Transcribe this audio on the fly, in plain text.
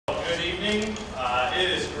good evening. It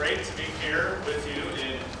is great to be here with you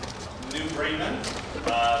in New Bremen.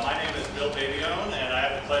 My name is Bill Babione, and I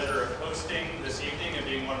have the pleasure of hosting this evening and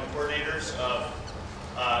being one of the coordinators of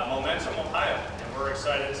Momentum Ohio. And we're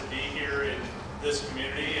excited to be here in this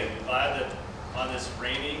community and glad that on this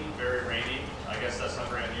rainy, very rainy, I guess that's not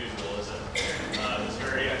very unusual, is it? This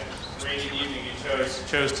very rainy evening you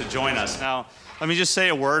chose to join us. Now, let me just say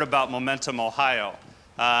a word about Momentum Ohio.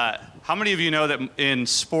 How many of you know that in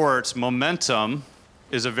sports, momentum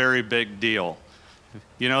is a very big deal?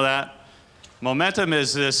 You know that? Momentum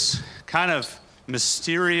is this kind of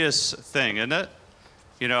mysterious thing, isn't it?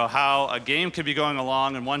 You know, how a game could be going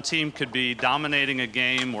along and one team could be dominating a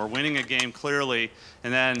game or winning a game clearly,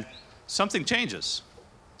 and then something changes.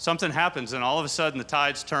 Something happens, and all of a sudden the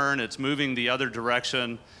tides turn, it's moving the other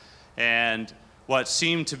direction, and what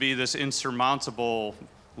seemed to be this insurmountable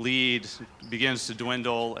lead begins to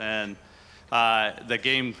dwindle, and the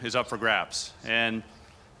game is up for grabs. And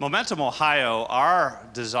Momentum Ohio, our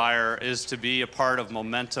desire is to be a part of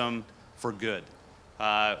momentum for good.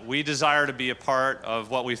 We desire to be a part of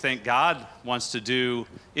what we think God wants to do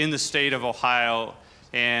in the state of Ohio,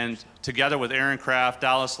 and together with Aaron Craft,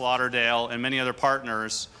 Dallas Lauderdale, and many other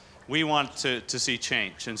partners, we want to see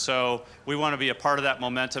change. And so we want to be a part of that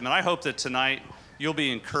momentum, and I hope that tonight you'll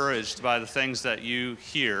be encouraged by the things that you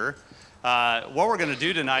hear. What we're going to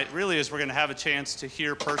do tonight really is we're going to have a chance to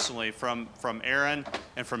hear personally from Aaron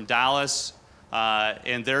and from Dallas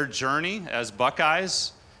and their journey as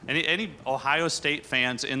Buckeyes. Any Ohio State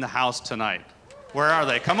fans in the house tonight? Where are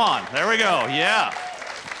they? Come on. There we go. Yeah.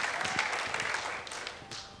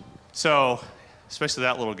 So, especially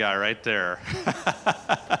that little guy right there.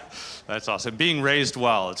 That's awesome. Being raised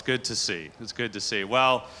well. It's good to see. It's good to see.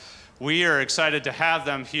 Well, we are excited to have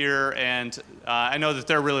them here, and I know that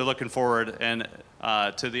they're really looking forward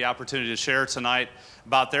to the opportunity to share tonight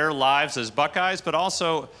about their lives as Buckeyes, but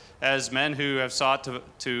also as men who have sought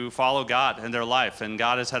to follow God in their life, and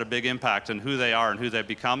God has had a big impact on who they are and who they've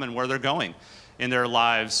become and where they're going in their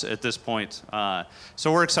lives at this point.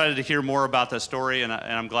 So we're excited to hear more about that story, and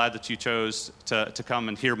I'm glad that you chose to come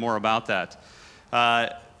and hear more about that.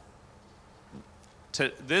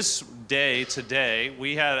 This day, today,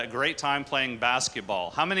 we had a great time playing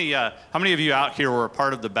basketball. How many of you out here were a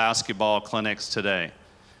part of the basketball clinics today?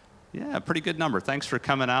 Yeah, a pretty good number. Thanks for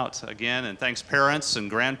coming out again, and thanks parents and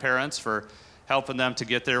grandparents for helping them to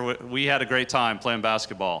get there. We had a great time playing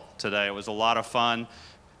basketball today. It was a lot of fun.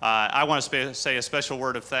 I want to say a special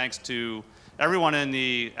word of thanks to everyone in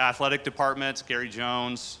the athletic department, Gary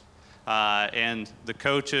Jones, and the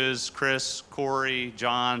coaches, Chris, Corey,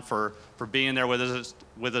 John, for being there with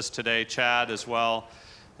us today, Chad as well,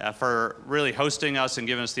 for really hosting us and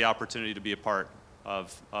giving us the opportunity to be a part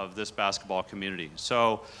of this basketball community.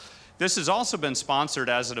 So this has also been sponsored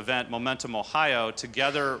as an event, Momentum Ohio,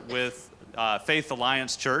 together with Faith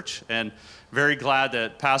Alliance Church, and very glad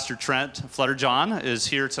that Pastor Trent Flutterjohn is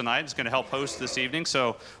here tonight. He's going to help host this evening.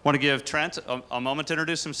 So I want to give Trent a moment to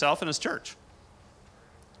introduce himself and his church.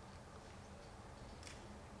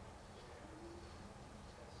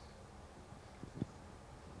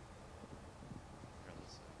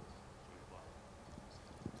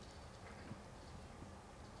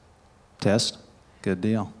 Test. Good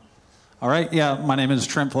deal. All right, yeah, my name is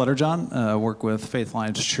Trent Flutterjohn. I work with Faith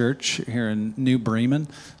Alliance Church here in New Bremen.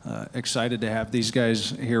 Excited to have these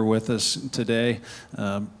guys here with us today.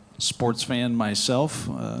 Sports fan myself,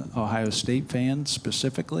 Ohio State fan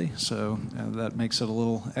specifically, so that makes it a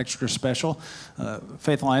little extra special.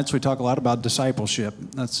 Faith Alliance, we talk a lot about discipleship.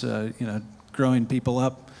 That's, growing people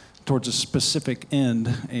up towards a specific end,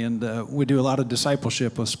 and we do a lot of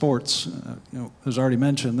discipleship with sports. As already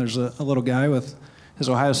mentioned, there's a little guy with his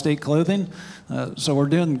Ohio State clothing. So we're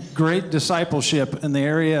doing great discipleship in the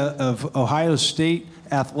area of Ohio State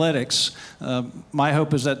athletics. My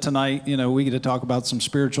hope is that tonight, we get to talk about some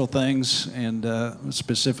spiritual things and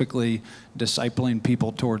specifically discipling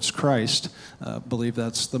people towards Christ. Believe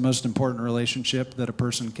that's the most important relationship that a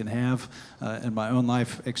person can have. In my own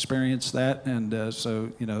life, experienced that, and so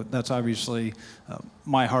that's obviously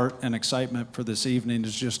my heart and excitement for this evening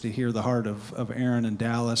is just to hear the heart of Aaron and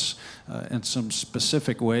Dallas in some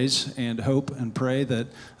specific ways, and hope and pray that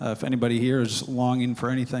if anybody here is longing for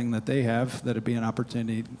anything that they have, that it be an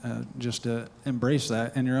opportunity just to embrace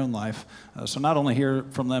that in your own life. So not only hear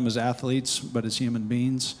from them as athletes, but as human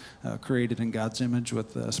beings created in God's image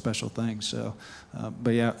with special things. So,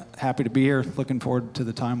 but yeah, happy to be here. Looking forward to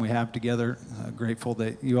the time we have together. Grateful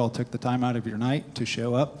that you all took the time out of your night to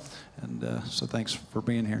show up. And so thanks for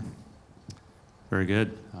being here. Very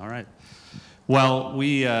good. All right. Well,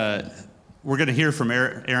 we're going to hear from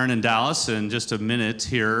Aaron and Dallas in just a minute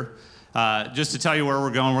here. Just to tell you where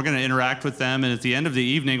we're going to interact with them, and at the end of the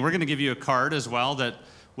evening, we're going to give you a card as well that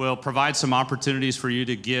will provide some opportunities for you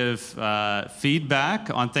to give feedback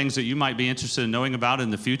on things that you might be interested in knowing about in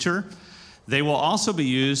the future. They will also be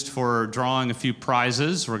used for drawing a few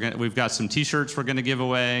prizes. We've got some t-shirts we're going to give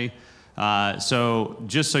away. So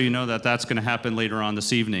just so you know that that's going to happen later on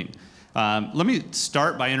this evening. Let me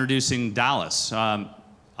start by introducing Dallas.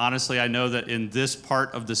 Honestly, I know that in this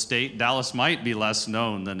part of the state, Dallas might be less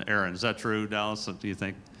known than Aaron. Is that true, Dallas? Do you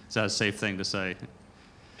think? Is that a safe thing to say?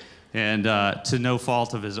 And to no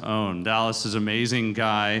fault of his own. Dallas is an amazing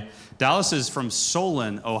guy. Dallas is from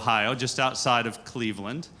Solon, Ohio, just outside of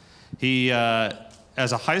Cleveland. He,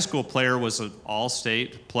 as a high school player, was an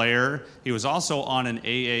all-state player. He was also on an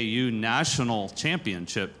AAU national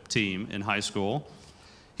championship team in high school.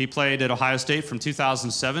 He played at Ohio State from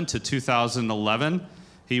 2007 to 2011.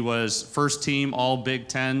 He was first team All Big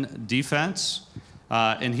Ten defense.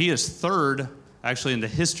 And he is third, actually, in the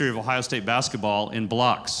history of Ohio State basketball in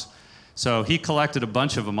blocks. So he collected a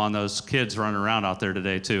bunch of them on those kids running around out there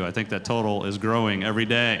today, too. I think that total is growing every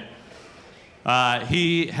day.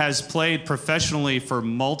 He has played professionally for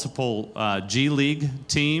multiple G League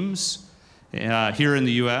teams here in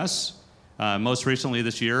the U.S. Most recently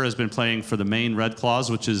this year has been playing for the Maine Red Claws,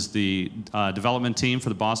 which is the development team for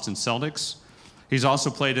the Boston Celtics. He's also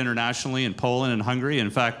played internationally in Poland and Hungary. In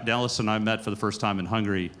fact, Dallas and I met for the first time in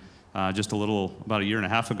Hungary just about a year and a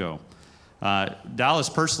half ago. Dallas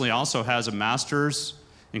personally also has a master's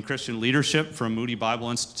in Christian leadership from Moody Bible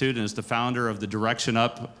Institute and is the founder of the Direction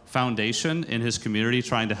Up Foundation in his community,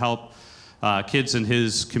 trying to help kids in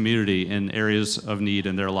his community in areas of need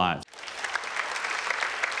in their lives.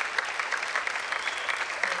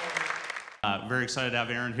 Very excited to have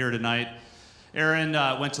Aaron here tonight. Aaron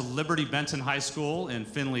went to Liberty Benton High School in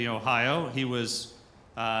Findlay, Ohio. He was,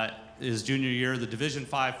 his junior year, the Division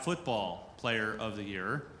V football player of the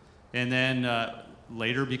year, and then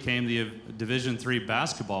later became the Division III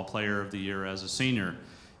basketball player of the year as a senior.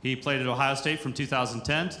 He played at Ohio State from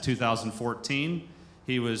 2010 to 2014.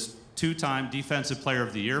 He was two-time Defensive Player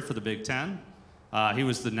of the Year for the Big Ten. He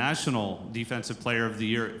was the National Defensive Player of the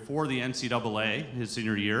Year for the NCAA his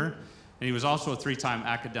senior year. And he was also a three-time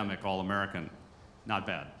academic All-American. Not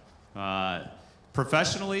bad.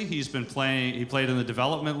 Professionally, he played in the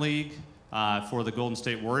Development League for the Golden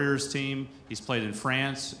State Warriors team. He's played in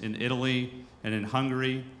France, in Italy, and in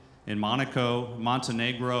Hungary, in Monaco,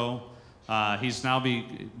 Montenegro. He's now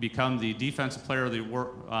become the Defensive Player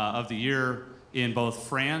of the Year in both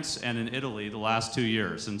France and in Italy the last 2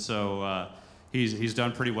 years. And so he's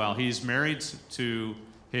done pretty well. He's married to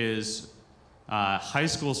his high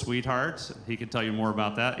school sweetheart. He can tell you more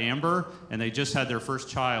about that, Amber, and they just had their first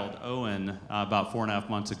child, Owen, about 4.5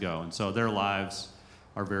 months ago. And so their lives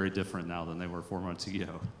are very different now than they were 4 months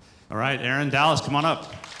ago. All right, Aaron, Dallas, come on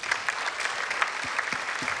up.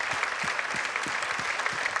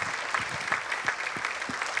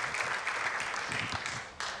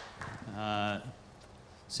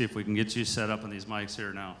 See if we can get you set up on these mics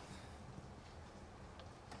here now.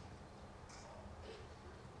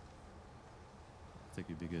 I think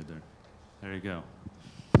you'd be good there. There you go.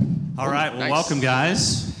 All right, well, nice. Welcome,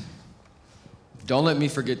 guys. Don't let me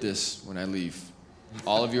forget this when I leave.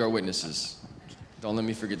 All of you are witnesses. Don't let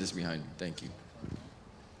me forget this behind me. Thank you.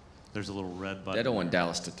 There's a little red button. I don't want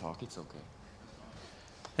Dallas to talk. It's okay.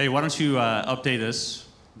 Hey, why don't you update us?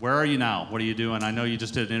 Where are you now? What are you doing? I know you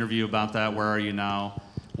just did an interview about that. Where are you now?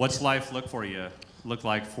 What's life look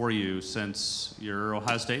like for you since your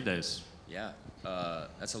Ohio State days? Yeah,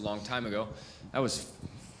 that's a long time ago. That was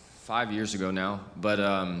 5 years ago now. But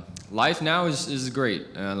life now is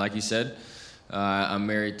great. Like you said, I'm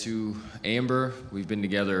married to Amber. We've been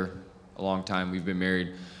together a long time. We've been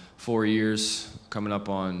married 4 years, coming up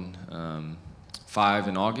on 5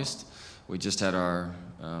 in August. We just had a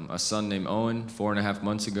son named Owen 4.5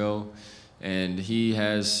 months ago, and he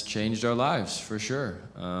has changed our lives for sure.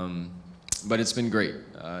 But it's been great.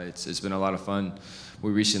 It's been a lot of fun. We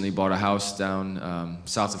recently bought a house down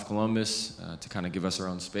south of Columbus to kind of give us our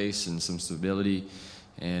own space and some stability.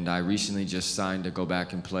 And I recently just signed to go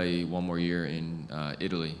back and play one more year in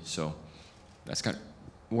Italy. So that's kind of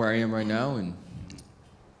where I am right now. And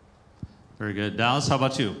very good. Dallas, how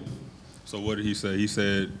about you? So what did he say? He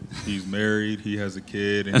said he's married, he has a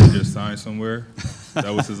kid, and he just signed somewhere.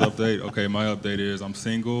 That was his update? Okay, my update is I'm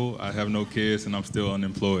single, I have no kids, and I'm still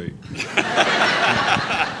unemployed.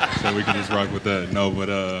 So we can just rock with that. No,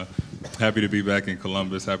 but happy to be back in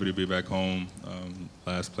Columbus, happy to be back home.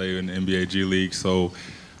 Last player in the NBA G League, so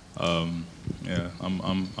yeah,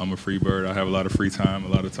 I'm a free bird. I have a lot of free time, a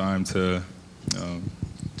lot of time to To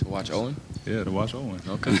watch Owen? Yeah, to watch Owen.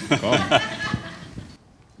 Okay. Call me.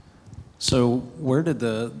 So where did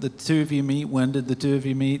the two of you meet? When did the two of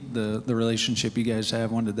you meet? The relationship you guys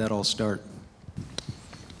have, when did that all start?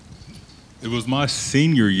 It was my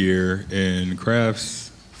senior year and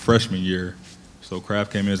Kraft's freshman year. So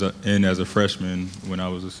Kraft came in as a freshman when I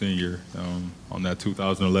was a senior on that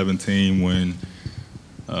 2011 team when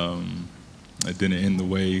it didn't end the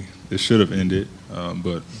way it should have ended,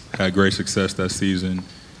 but had great success that season,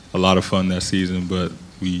 a lot of fun that season, but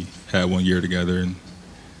we had 1 year together and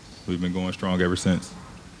we've been going strong ever since.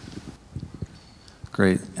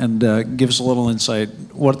 Great. And give us a little insight.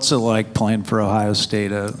 What's it like playing for Ohio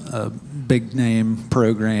State, a big name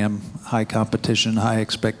program, high competition, high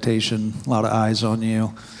expectation, a lot of eyes on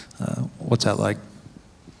you? What's that like?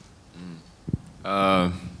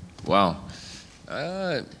 Wow.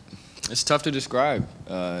 It's tough to describe.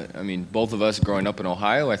 I mean, both of us growing up in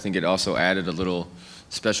Ohio, I think it also added a little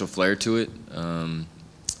special flair to it.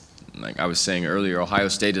 Like I was saying earlier, Ohio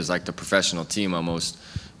State is like the professional team almost.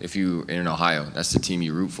 If you're in Ohio, that's the team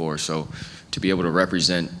you root for. So to be able to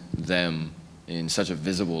represent them in such a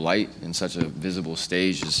visible light, in such a visible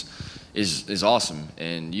stage is awesome.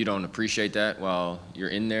 And you don't appreciate that while you're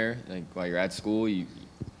in there, like while you're at school. You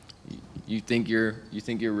think you're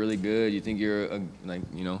really good. You think you're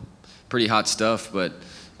pretty hot stuff. But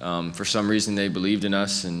for some reason they believed in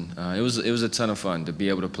us, and it was a ton of fun to be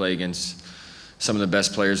able to play against some of the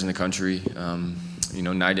best players in the country.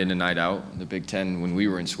 Night in and night out. The Big Ten, when we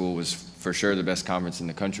were in school, was for sure the best conference in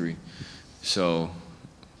the country. So,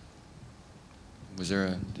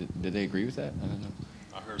 did they agree with that? I don't know.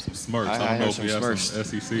 I heard some smirks. I I don't heard know if some we have smirks. some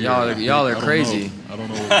SEC. Y'all are crazy. I don't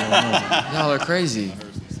know what's going on. Y'all are crazy. I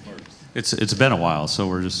heard some smirks. It's been a while, so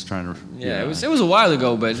we're just trying to. Yeah, it was a while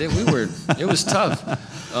ago, but it was tough.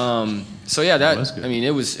 So yeah, That was good. I mean,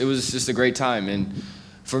 it was just a great time. And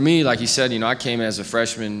for me, like you said, I came as a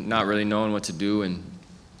freshman, not really knowing what to do, and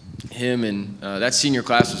him and that senior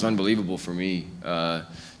class was unbelievable for me.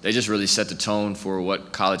 They just really set the tone for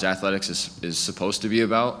what college athletics is supposed to be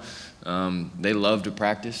about. They love to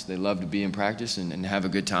practice. They love to be in practice and have a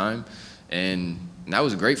good time. And that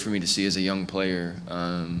was great for me to see as a young player.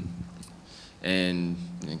 And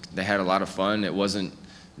they had a lot of fun.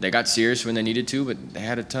 They got serious when they needed to, but they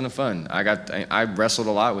had a ton of fun. I wrestled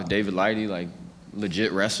a lot with David Lighty, like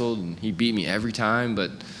legit wrestled, and he beat me every time.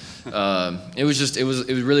 But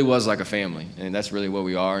it really was like a family, and that's really what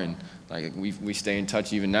we are. And like we stay in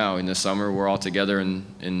touch even now. In the summer, we're all together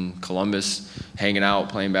in Columbus, hanging out,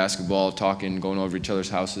 playing basketball, talking, going over each other's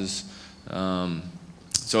houses.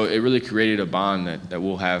 So it really created a bond that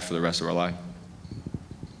we'll have for the rest of our life.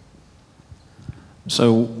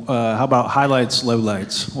 So how about highlights,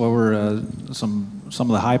 lowlights? What were some of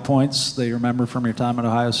the high points that you remember from your time at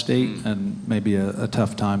Ohio State, and maybe a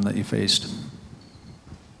tough time that you faced?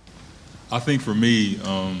 I think for me,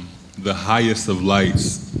 the highest of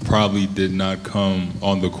lights probably did not come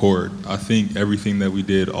on the court. I think everything that we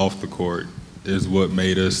did off the court is what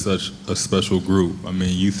made us such a special group. I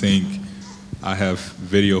mean, you think I have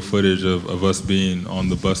video footage of us being on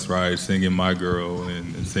the bus ride singing My Girl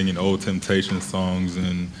and singing Old Temptation songs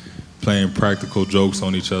and playing practical jokes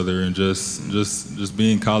on each other and just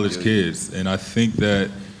being college kids. And I think that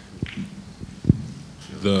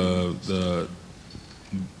the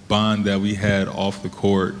bond that we had off the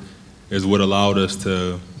court is what allowed us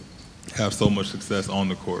to have so much success on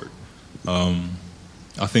the court.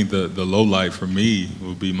 I think the low light for me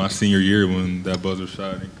would be my senior year when that buzzer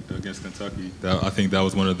shot against Kentucky. I think that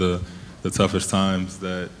was one of the toughest times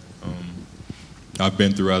that I've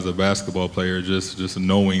been through as a basketball player. Just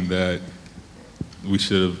knowing that we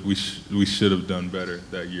should have done better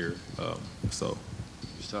that year. So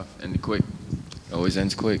It's tough and quick. It always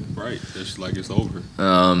ends quick. right, it's like it's over.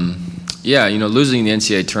 Yeah, losing the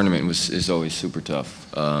NCAA tournament is always super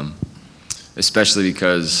tough, especially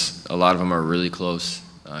because a lot of them are really close.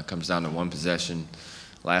 It comes down to one possession,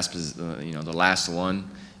 the last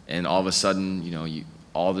one, and all of a sudden,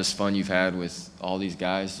 all this fun you've had with all these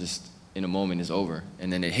guys just in a moment is over,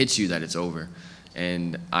 and then it hits you that it's over,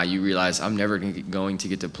 and you realize I'm never going to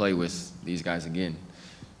get to play with these guys again,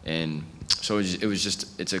 and so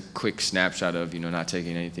it's a quick snapshot of not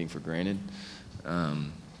taking anything for granted.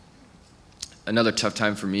 Another tough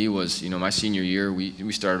time for me was, my senior year,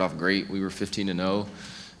 we started off great. We were 15-0,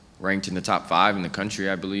 ranked in the top 5 in the country,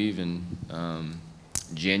 I believe, and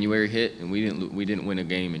January hit, and we didn't win a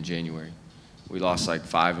game in January. We lost like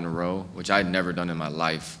 5 in a row, which I had never done in my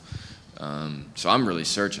life. So I'm really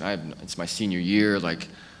searching. It's my senior year, like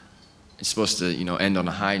it's supposed to, end on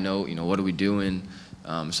a high note. What are we doing?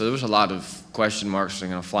 So there was a lot of question marks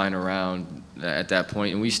flying around at that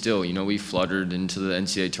point, and we still, we fluttered into the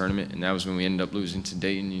NCAA tournament, and that was when we ended up losing to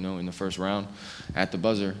Dayton, in the first round at the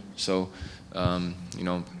buzzer. So,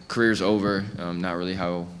 career's over, not really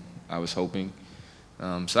how I was hoping.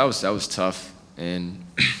 So that was tough, and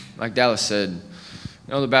like Dallas said,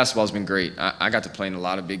 the basketball's been great. I got to play in a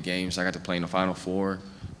lot of big games. I got to play in the Final Four,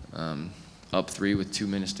 up 3 with 2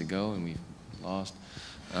 minutes to go, and we lost.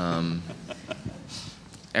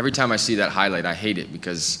 Every time I see that highlight, I hate it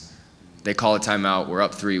because they call a timeout, we're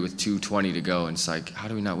up 3 with 2:20 to go, and it's like, how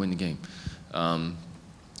do we not win the game?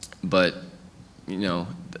 But,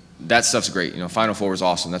 that stuff's great. Final Four is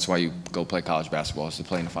awesome. That's why you go play college basketball, is to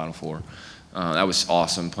play in the Final Four. That was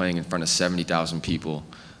awesome, playing in front of 70,000 people.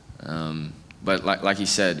 But like he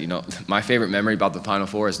said, my favorite memory about the Final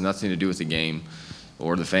Four has nothing to do with the game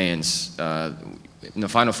or the fans. In the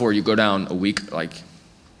Final Four, you go down a week, like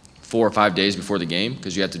 4 or 5 days before the game,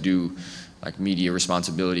 because you have to do like media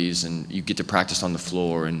responsibilities, and you get to practice on the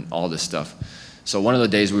floor and all this stuff. So one of the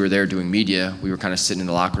days we were there doing media, we were kind of sitting in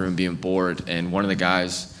the locker room being bored, and one of the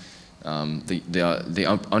guys, the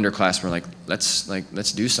underclassmen were like,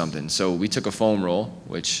 let's do something. So we took a foam roll,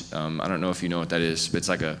 which I don't know if you know what that is, but it's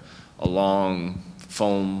like a long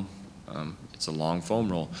foam. It's a long foam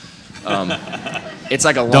roll. It's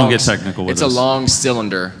like a long. Don't get technical with It's us. a long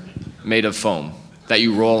cylinder made of foam that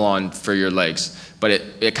you roll on for your legs, but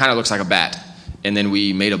it kind of looks like a bat. And then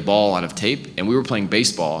we made a ball out of tape, and we were playing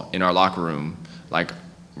baseball in our locker room, like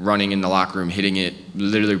running in the locker room, hitting it,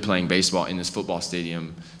 literally playing baseball in this football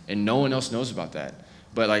stadium, and no one else knows about that.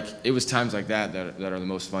 But like, it was times like that are the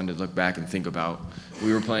most fun to look back and think about.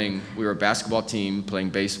 We were a basketball team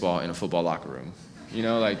playing baseball in a football locker room.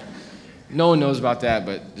 Like, no one knows about that,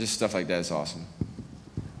 but just stuff like that is awesome.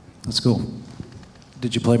 That's cool.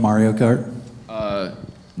 Did you play Mario Kart?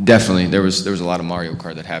 Definitely. There was a lot of Mario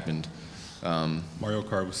Kart that happened. Mario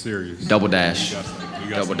Kart was serious. Double dash.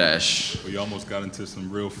 Double dash. We almost got into some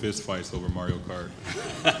real fist fights over Mario Kart.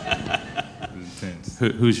 It was intense.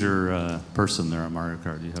 Who's your person there on Mario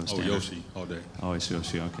Kart? Do you have a standard? Yoshi, all day. Oh, it's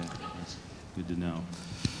Yoshi. Okay, that's good to know.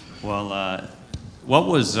 Well, what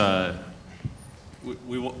was?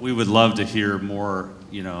 We would love to hear more,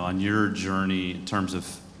 on your journey in terms of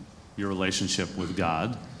your relationship with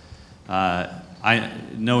God.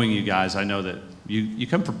 Knowing you guys, I know that you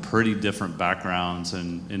come from pretty different backgrounds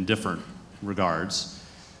and in different regards,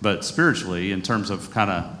 but spiritually, in terms of kind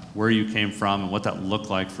of where you came from and what that looked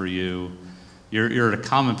like for you, you're at a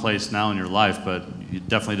common place now in your life, but you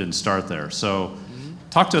definitely didn't start there. So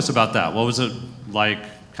talk to us about that. What was it like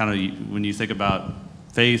kind of when you think about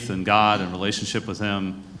faith and God and relationship with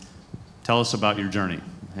Him? Tell us about your journey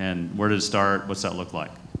and where did it start? What's that look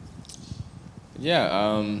like? Yeah,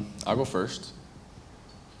 I'll go first.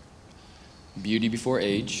 Beauty before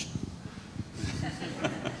age.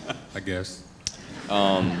 I guess.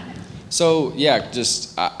 So yeah,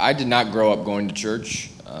 I did not grow up going to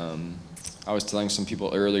church. I was telling some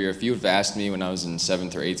people earlier, if you have asked me when I was in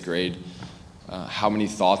 7th or 8th grade how many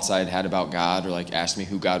thoughts I had about God, or like asked me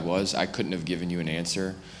who God was, I couldn't have given you an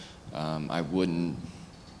answer. I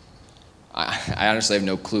honestly have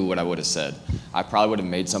no clue what I would have said. I probably would have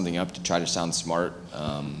made something up to try to sound smart,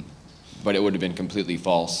 but it would have been completely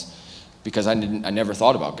false because I never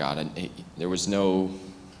thought about God. There was no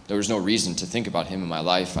reason to think about Him in my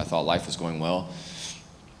life. I thought life was going well.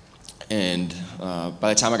 And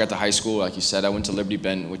by the time I got to high school, like you said, I went to Liberty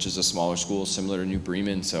Benton, which is a smaller school similar to New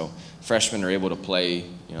Bremen. So freshmen are able to play,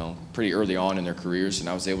 pretty early on in their careers, and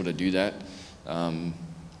I was able to do that. And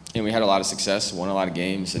we had a lot of success, won a lot of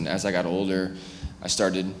games. And as I got older, I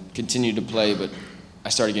continued to play, but I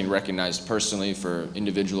started getting recognized personally for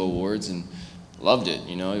individual awards and loved it.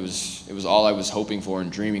 It was all I was hoping for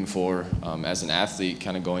and dreaming for as an athlete,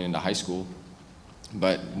 kind of going into high school.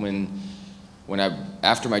 But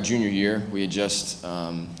after my junior year, we had just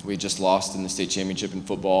lost in the state championship in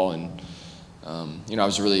football, and I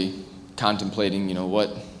was really contemplating,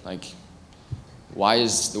 why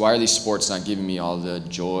are these sports not giving me all the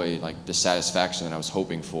joy, like the satisfaction that I was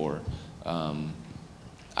hoping for?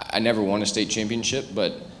 I never won a state championship,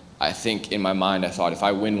 but I think in my mind I thought if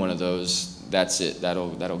I win one of those, that's it.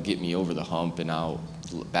 That'll get me over the hump, and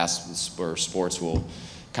basketball or sports will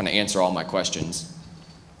kind of answer all my questions.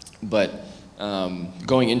 But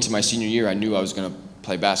going into my senior year, I knew I was going to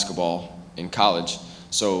play basketball in college,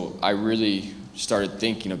 so I really started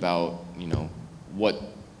thinking about what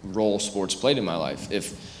role sports played in my life.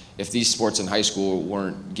 If these sports in high school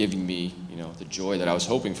weren't giving me the joy that I was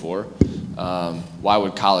hoping for, why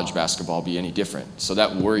would college basketball be any different? So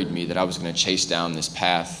that worried me that I was going to chase down this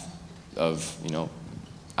path of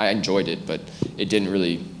I enjoyed it, but it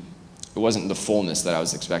wasn't the fullness that I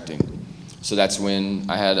was expecting. So that's when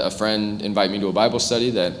I had a friend invite me to a Bible study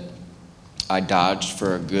that I dodged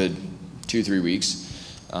for a good 2-3 weeks.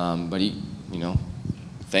 But he,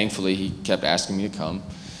 thankfully he kept asking me to come.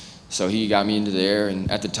 So he got me into there, and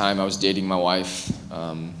at the time I was dating my wife,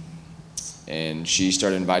 and she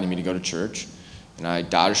started inviting me to go to church. And I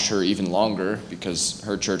dodged her even longer because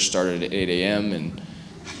her church started at 8 a.m. and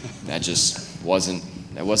that just wasn't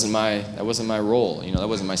my role. That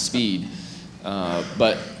wasn't my speed.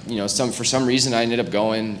 But for some reason I ended up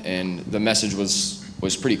going, and the message was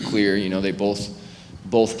pretty clear. They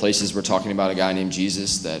both places were talking about a guy named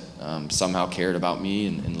Jesus that somehow cared about me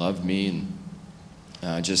and loved me, and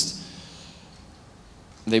I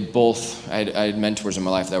had mentors in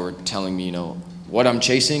my life that were telling me, what I'm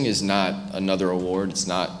chasing is not another award. It's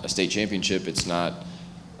not a state championship. It's not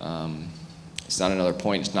another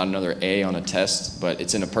point. It's not another A on a test, but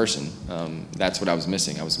it's in a person. That's what I was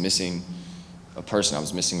missing. I was missing a person. I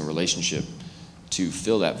was missing a relationship to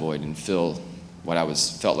fill that void and fill what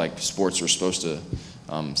felt like sports were supposed to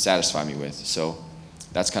satisfy me with. So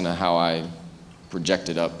that's kind of how I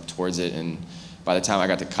projected up towards it. And by the time I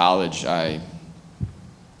got to college,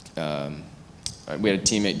 we had a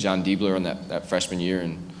teammate, John Diebler, on that freshman year,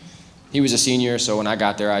 and he was a senior. So when I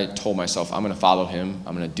got there, I told myself, I'm going to follow him.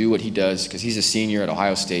 I'm going to do what he does because he's a senior at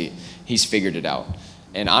Ohio State. He's figured it out.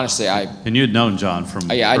 And honestly, And you had known John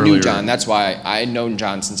from I earlier. knew John. That's why I had known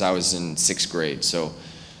John since I was in 6th grade. So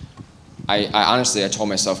I honestly told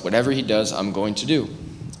myself, whatever he does, I'm going to do.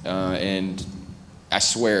 And I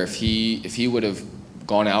swear, if he would have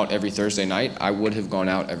gone out every Thursday night, I would have gone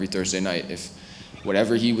out every Thursday night. If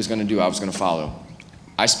whatever he was going to do, I was going to follow.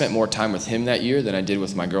 I spent more time with him that year than I did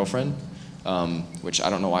with my girlfriend, which I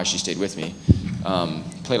don't know why she stayed with me.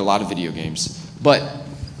 Played a lot of video games. But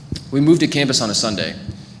we moved to campus on a Sunday,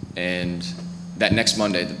 and that next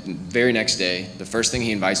Monday, the very next day, the first thing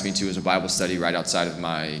he invites me to is a Bible study right outside of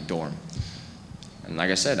my dorm. And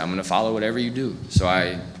like I said, I'm going to follow whatever you do. So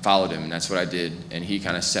I followed him, and that's what I did. And he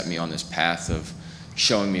kind of set me on this path of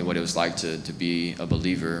showing me what it was like to be a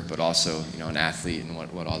believer, but also, an athlete and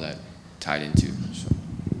what all that tied into. So.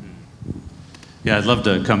 Yeah, I'd love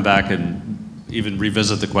to come back and even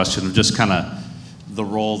revisit the question of just kind of the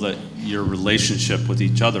role that your relationship with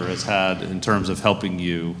each other has had in terms of helping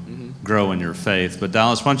you grow in your faith. But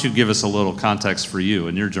Dallas, why don't you give us a little context for you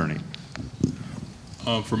and your journey?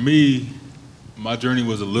 For me, my journey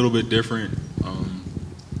was a little bit different.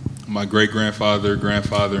 My great-grandfather,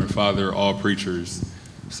 grandfather, and father, all preachers.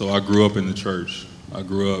 So I grew up in the church. I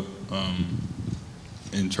grew up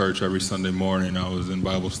in church every Sunday morning. I was in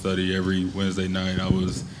Bible study every Wednesday night. I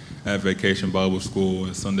was at Vacation Bible School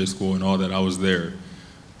and Sunday school and all that. I was there.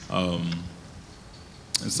 And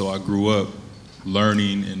so I grew up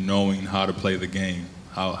learning and knowing how to play the game,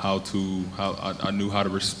 how I knew how to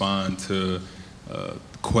respond to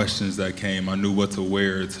questions that came. I knew what to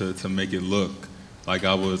wear to make it look like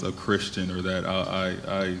I was a Christian or that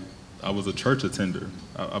I was a church attender.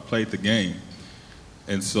 I played the game.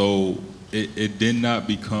 And so it did not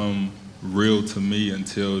become real to me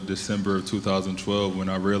until December of 2012 when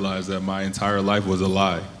I realized that my entire life was a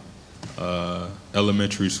lie.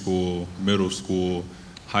 Elementary school, middle school,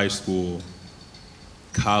 high school,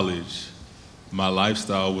 college, my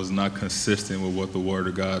lifestyle was not consistent with what the Word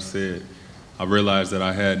of God said. I realized that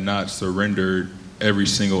I had not surrendered every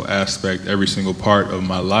single aspect, every single part of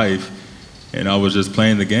my life, and I was just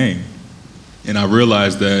playing the game. And I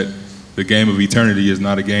realized that the game of eternity is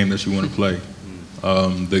not a game that you want to play.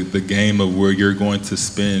 The game of where you're going to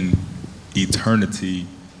spend eternity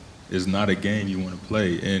is not a game you want to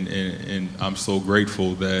play. And I'm so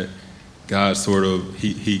grateful that God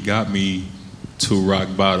he got me to rock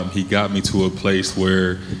bottom. He got me to a place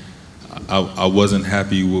where I wasn't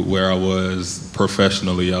happy with where I was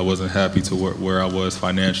professionally. I wasn't happy to where I was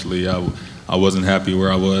financially. I wasn't happy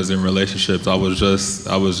where I was in relationships. I was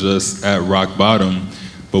just at rock bottom.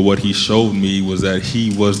 But what he showed me was that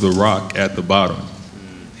he was the rock at the bottom.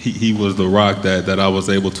 He was the rock that I was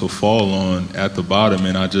able to fall on at the bottom.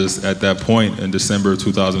 And at that point in December of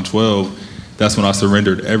 2012, that's when I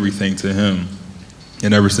surrendered everything to him.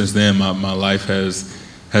 And ever since then, my life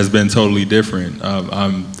has been totally different.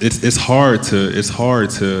 It's hard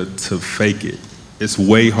to fake it. It's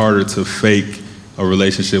way harder to fake a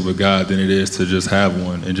relationship with God than it is to just have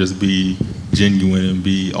one and just be genuine and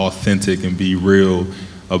be authentic and be real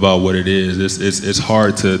about what it is. It's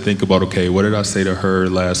hard to think about, okay, what did I say to her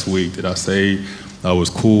last week? Did I say I was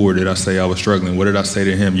cool or did I say I was struggling? What did I say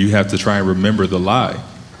to him? You have to try and remember the lie.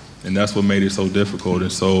 And that's what made it so difficult.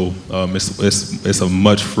 And so it's a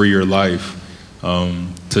much freer life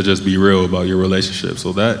to just be real about your relationship.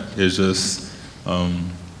 So that is just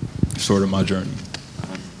sort of my journey.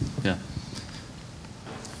 Yeah.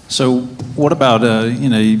 So what about,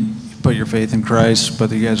 you put your faith in Christ,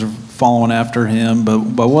 but you guys are following after him, but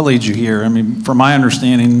what leads you here? I mean, from my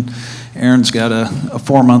understanding, Aaron's got a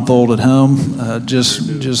 4-month-old at home,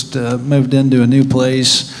 just moved into a new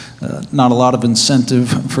place, not a lot of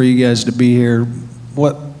incentive for you guys to be here.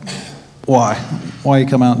 Why you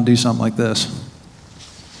come out and do something like this?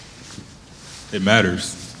 It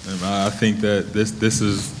matters. And I think that this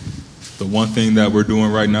is the one thing that we're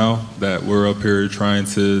doing right now, that we're up here trying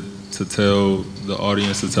to tell the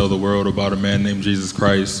audience, to tell the world about a man named Jesus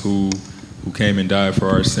Christ who came and died for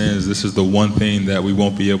our sins. This is the one thing that we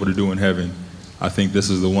won't be able to do in heaven. I think this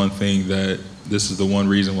is the one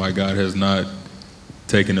reason why God has not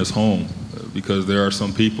taken us home, because there are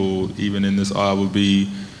some people, even in this, I wouldn't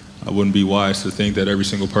be wise to think that every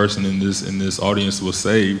single person in this audience was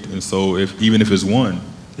saved. And so even if it's one,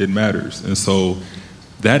 it matters. And so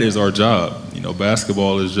that is our job.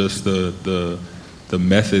 Basketball is just the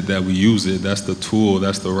method that we use it. That's the tool,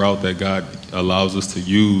 that's the route that God allows us to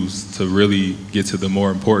use to really get to the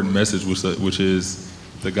more important message, which is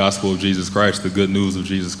the gospel of Jesus Christ, the good news of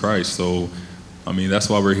Jesus Christ. So, I mean, that's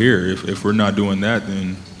why we're here. If we're not doing that,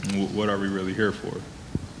 then what are we really here for?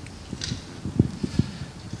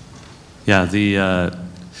 Yeah,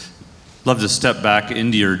 love to step back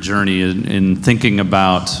into your journey in thinking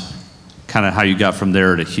about kind of how you got from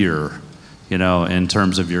there to here, in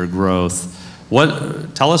terms of your growth.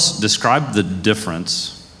 Describe the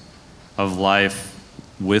difference of life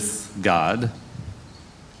with God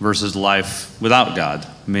versus life without God.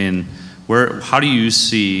 I mean, how do you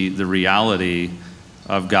see the reality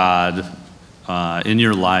of God in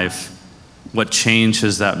your life? What change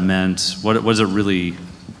has that meant? What's it really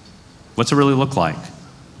look like?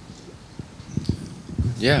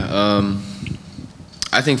 Yeah,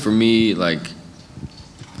 I think for me, like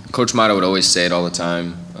Coach Mata would always say it all the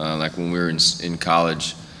time. Like when we were in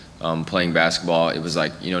college playing basketball, it was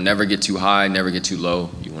like, never get too high, never get too low.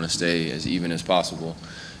 You want to stay as even as possible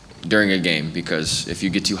during a game, because if you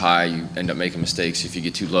get too high, you end up making mistakes. If you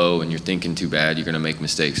get too low and you're thinking too bad, you're going to make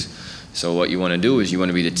mistakes. So what you want to do is you want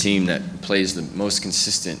to be the team that plays the most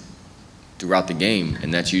consistent throughout the game,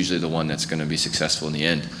 and that's usually the one that's going to be successful in the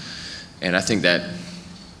end. And I think that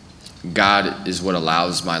God is what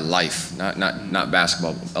allows my life, not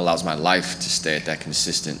basketball, allows my life to stay at that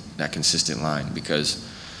consistent line. Because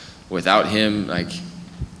without him, like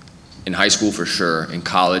in high school for sure, in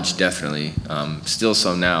college definitely, still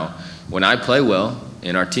some now. When I play well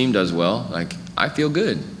and our team does well, like I feel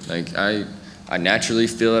good. Like I naturally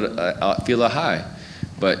feel a high,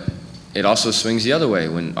 but it also swings the other way.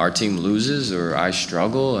 When our team loses or I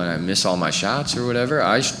struggle and I miss all my shots or whatever,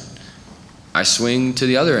 I swing to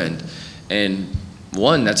the other end. And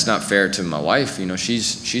one, that's not fair to my wife.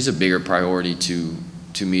 She's a bigger priority to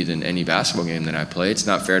me than any basketball game that I play. It's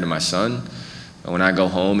not fair to my son. When I go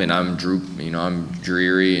home and I'm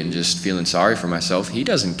dreary and just feeling sorry for myself, he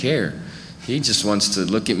doesn't care. He just wants to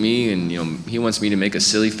look at me and he wants me to make a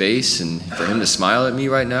silly face and for him to smile at me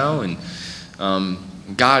right now. And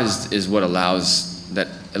God is what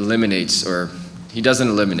eliminates, or he doesn't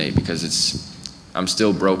eliminate, because I'm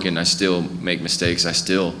still broken, I still make mistakes, I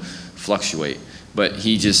still fluctuate. But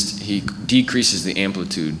he decreases the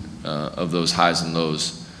amplitude of those highs and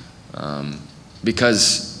lows,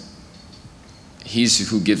 because he's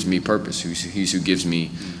who gives me purpose, he's who gives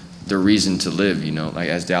me the reason to live. Like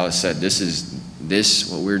as Dallas said,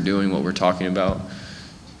 what we're doing, what we're talking about,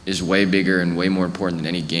 is way bigger and way more important than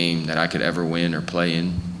any game that I could ever win or play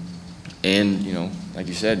in. And like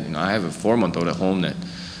you said, I have a 4-month-old at home that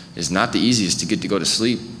is not the easiest to get to go to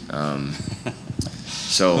sleep.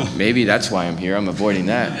 So maybe that's why I'm here. I'm avoiding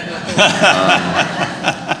that.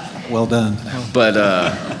 Well done.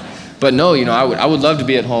 But no, I would love to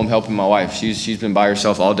be at home helping my wife. She's been by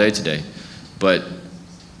herself all day today. But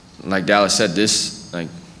like Dallas said, this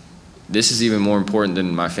is even more important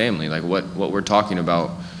than my family. Like what we're talking about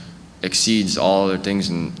exceeds all other things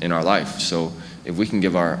in our life. So if we can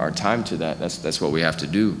give our time to that, that's what we have to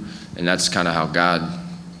do. And that's kind of how God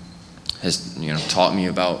has taught me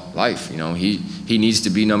about life. He needs to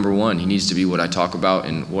be number one. He needs to be what I talk about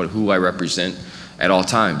and who I represent at all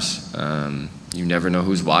times. You never know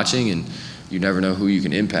who's watching, and you never know who you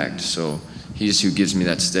can impact. So he's who gives me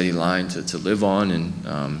that steady line to live on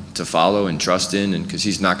and to follow and trust in, and because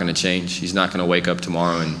he's not going to change. He's not going to wake up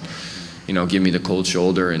tomorrow and give me the cold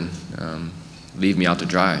shoulder and leave me out to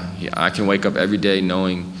dry. I can wake up every day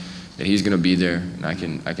knowing that he's going to be there, and I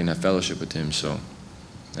can have fellowship with him. So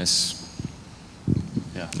that's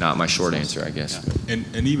not my short answer, I guess. Yeah.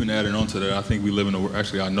 And even adding on to that, I think we live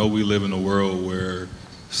in I know we live in a world where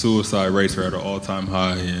suicide rates are at an all-time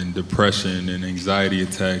high, and depression and anxiety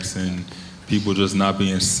attacks, and people just not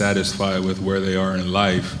being satisfied with where they are in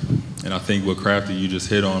life. And I think what Crafty you just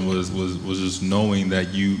hit on was just knowing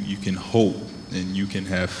that you can hope and you can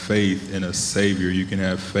have faith in a Savior, you can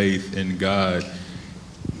have faith in God.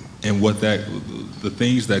 And the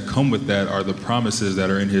things that come with that are the promises that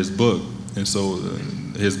are in his book. And so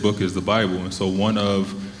his book is the Bible. And so one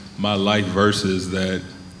of my life verses that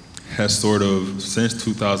has sort of, since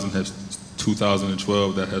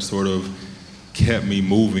 2012, that has sort of kept me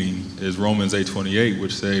moving is Romans 8:28,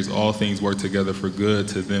 which says, all things work together for good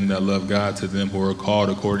to them that love God, to them who are called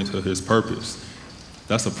according to his purpose.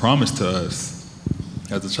 That's a promise to us.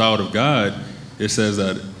 As a child of God, it says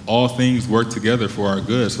that all things work together for our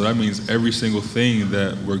good. So that means every single thing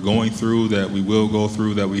that we're going through, that we will go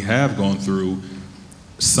through, that we have gone through,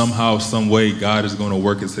 somehow, some way, God is going to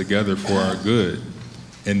work it together for our good.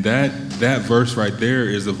 And that verse right there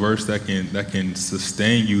is a verse that can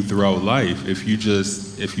sustain you throughout life. If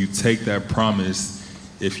you take that promise,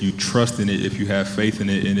 if you trust in it, if you have faith in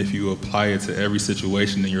it, and if you apply it to every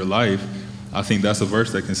situation in your life, I think that's a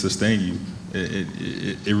verse that can sustain you.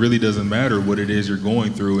 It really doesn't matter what it is you're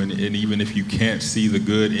going through, and even if you can't see the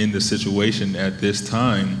good in the situation at this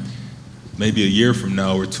time, maybe a year from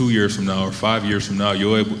now, or 2 years from now, or 5 years from now,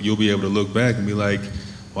 you'll be able to look back and be like,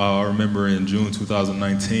 wow, I remember in June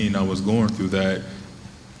 2019, I was going through that.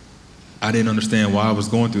 I didn't understand why I was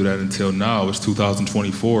going through that until now. It's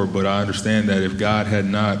 2024, but I understand that if God had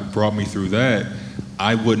not brought me through that,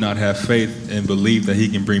 I would not have faith and believe that he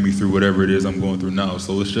can bring me through whatever it is I'm going through now.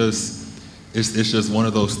 So it's just one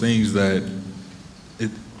of those things that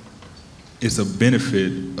it's a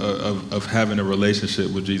benefit of having a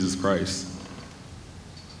relationship with Jesus Christ.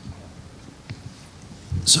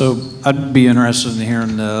 So I'd be interested in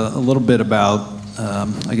hearing a little bit about,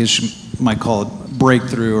 I guess you might call it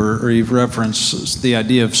breakthrough, or you've referenced the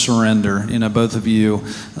idea of surrender. You know, both of you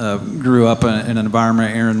grew up in an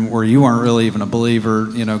environment, Aaron, where you weren't really even a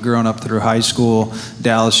believer. You know, growing up through high school,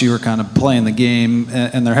 Dallas, you were kind of playing the game,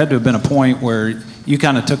 and there had to have been a point where you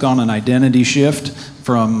kind of took on an identity shift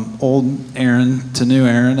from old Aaron to new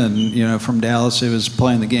Aaron, and you know, from Dallas, it was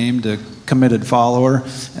playing the game to committed follower.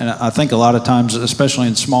 And I think a lot of times, especially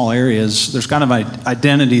in small areas, there's kind of an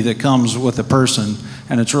identity that comes with a person,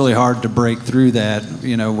 and it's really hard to break through that,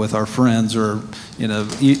 you know, with our friends, or you know,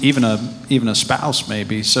 even a spouse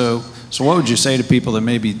maybe. So what would you say to people that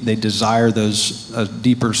maybe they desire a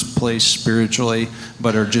deeper place spiritually,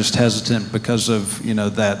 but are just hesitant because of, you know,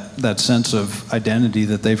 that sense of identity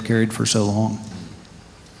that they've carried for so long?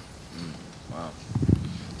 Wow,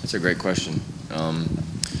 that's a great question.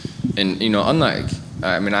 And you know,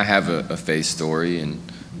 I have a faith story, and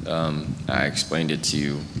I explained it to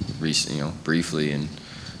you recently, you know, briefly. And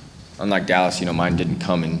unlike Dallas, you know, mine didn't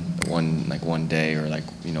come in one day, or like,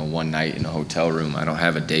 you know, one night in a hotel room. I don't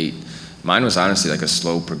have a date. Mine was honestly like a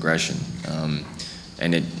slow progression,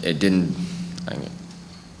 and it didn't.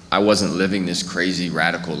 I wasn't living this crazy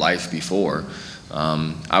radical life before.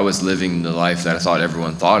 I was living the life that I thought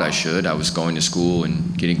everyone thought I should. I was going to school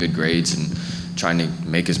and getting good grades and trying to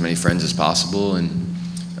make as many friends as possible. And,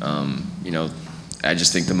 you know, I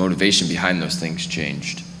just think the motivation behind those things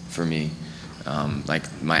changed for me. Like,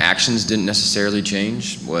 my actions didn't necessarily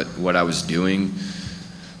change. What I was doing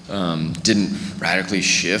didn't radically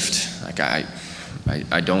shift. Like, I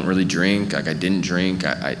don't really drink. Like, I didn't drink.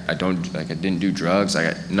 I didn't do drugs.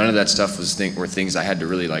 None of that stuff were things I had to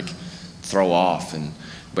really like throw off.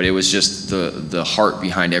 But it was just the heart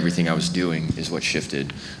behind everything I was doing is what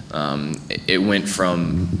shifted. It went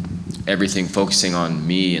from everything focusing on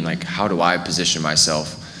me and like, how do I position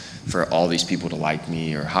myself for all these people to like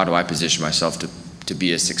me, or how do I position myself to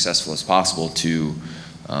be as successful as possible, to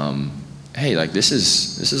hey, like, this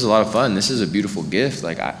is a lot of fun. This is a beautiful gift.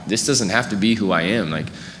 Like, this doesn't have to be who I am. Like,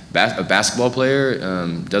 a basketball player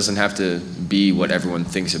doesn't have to be what everyone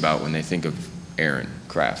thinks about when they think of Aaron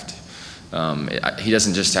Kraft. He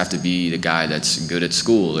doesn't just have to be the guy that's good at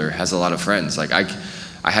school or has a lot of friends. Like, I just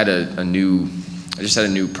had a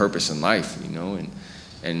new purpose in life, you know,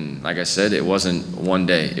 and like I said, it wasn't one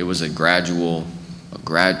day. It was a very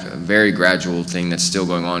gradual thing that's still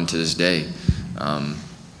going on to this day.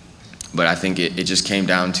 But I think it just came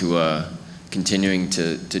down to continuing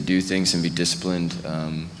to do things and be disciplined,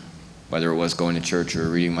 whether it was going to church or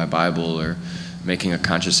reading my Bible or making a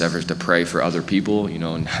conscious effort to pray for other people, you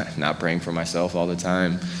know, and not praying for myself all the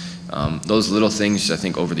time. Those little things, I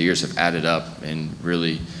think, over the years have added up and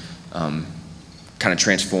really kind of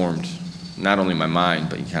transformed not only my mind,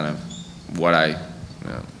 but kind of what I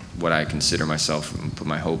what I consider myself and put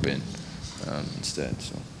my hope in instead.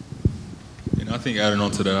 So. And I think adding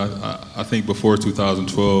on to that, I think before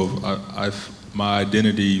 2012, my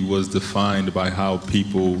identity was defined by how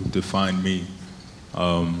people defined me.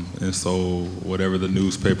 And so whatever the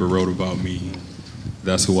newspaper wrote about me,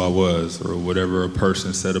 that's who I was. Or whatever a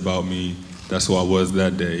person said about me, that's who I was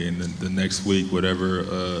that day. And then the next week, whatever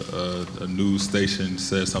a news station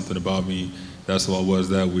said something about me, that's who I was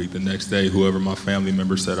that week. The next day, whoever my family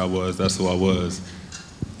member said I was, that's who I was.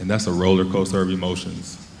 And that's a roller coaster of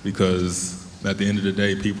emotions, because at the end of the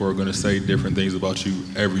day, people are going to say different things about you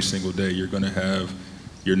every single day. You're going to have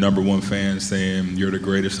your #1 fan saying you're the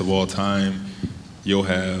greatest of all time. You'll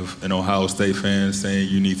have an Ohio State fan saying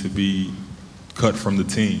you need to be cut from the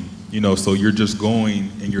team. You know, so you're just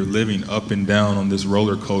going and you're living up and down on this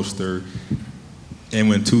roller coaster. And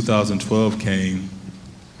when 2012 came,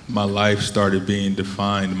 my life started being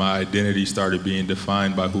defined. My identity started being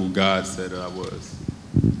defined by who God said I was.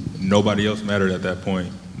 Nobody else mattered at that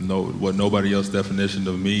point. What nobody else's definition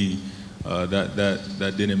of me,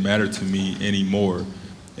 that didn't matter to me anymore.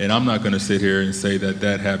 And I'm not going to sit here and say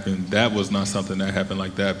that happened. That was not something that happened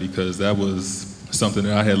like that, because that was something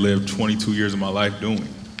that I had lived 22 years of my life doing.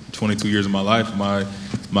 22 years of my life, my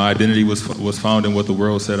identity was found in what the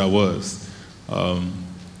world said I was.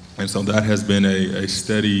 And so that has been a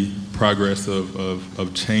steady progress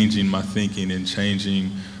of changing my thinking and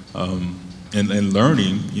changing and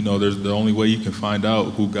learning. You know, there's the only way you can find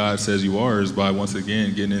out who God says you are is by, once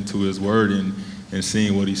again, getting into his word and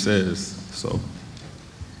seeing what he says.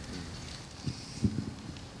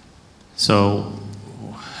 So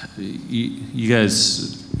you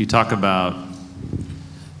guys, you talk about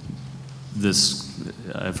this,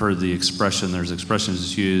 I've heard the expression, there's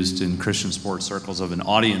expressions used in Christian sports circles of an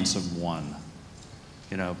audience of one,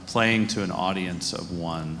 you know, playing to an audience of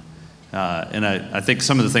one. And I think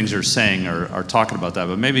some of the things you're saying are talking about that,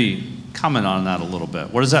 but maybe comment on that a little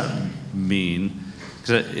bit. What does that mean?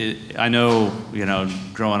 Because I know, you know,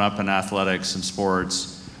 growing up in athletics and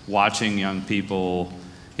sports, watching young people,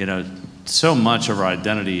 you know, so much of our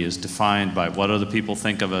identity is defined by what other people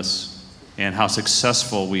think of us and how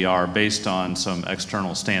successful we are based on some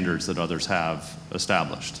external standards that others have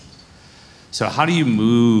established. So how do you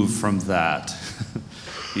move from that,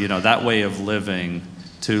 you know, that way of living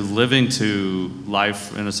to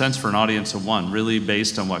life, in a sense, for an audience of one, really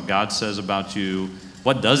based on what God says about you?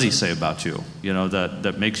 What does he say about you, you know,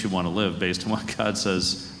 that makes you want to live based on what God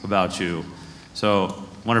says about you? So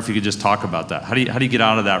I wonder if you could just talk about that. How do you get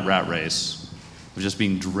out of that rat race of just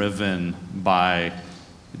being driven by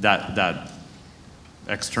that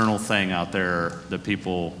external thing out there that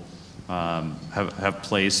people have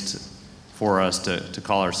placed for us to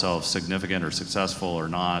call ourselves significant or successful or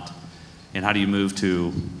not? And how do you move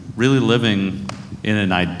to really living in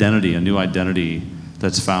an identity, a new identity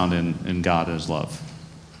that's found in God and his love?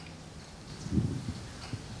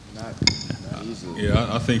 Not easily.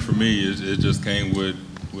 Yeah, I think for me, it just came with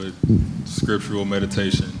scriptural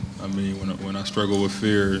meditation. I mean, when I struggle with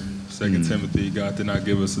fear, 2 Timothy, God did not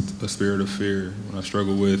give us a spirit of fear. When I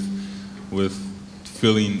struggle with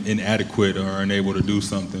feeling inadequate or unable to do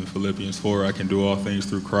something, Philippians 4, I can do all things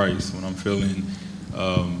through Christ. When I'm feeling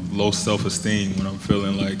low self-esteem, when I'm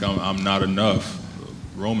feeling like I'm not enough,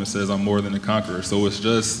 Romans says I'm more than a conqueror. So it's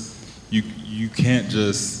just, you can't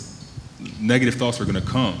just, negative thoughts are going to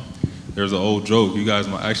come. There's an old joke, you guys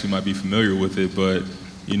might be familiar with it, but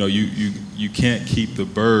you know, you can't keep the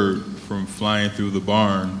bird from flying through the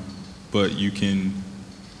barn, but you can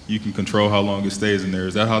control how long it stays in there.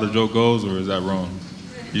 Is that how the joke goes, or is that wrong?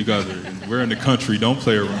 You guys we're in the country, don't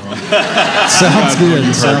play around. Sounds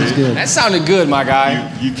good, sounds good. That sounded good, my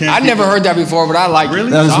guy. You can't I never heard that before, but I like it.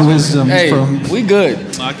 Really? That was wisdom from... We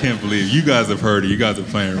good. I can't believe you guys have heard it. You guys are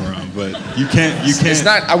playing around, but you can't. It's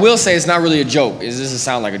not. I will say it's not really a joke. It doesn't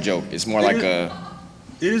sound like a joke. It's more like a.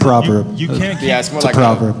 It is proverb. You can't keep, Yeah, it's more It's a like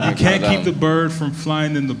proverb. you can't keep the bird from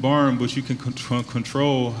flying in the barn, but you can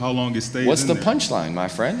control how long it stays. What's in the there. punchline, my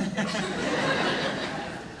friend?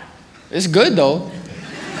 It's good though.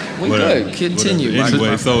 We Whatever, good. Continue. whatever. Anyway,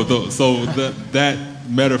 Mike. so that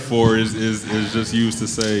metaphor is just used to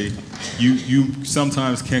say you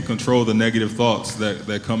sometimes can't control the negative thoughts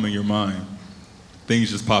that come in your mind.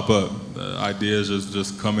 Things just pop up. Ideas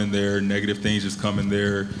just come in there. Negative things just come in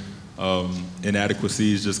there.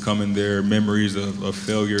 Inadequacies just come in there. Memories of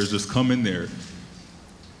failures just come in there.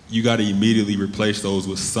 You got to immediately replace those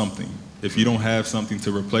with something. If you don't have something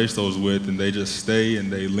to replace those with, and they just stay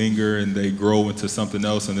and they linger and they grow into something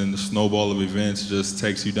else, and then the snowball of events just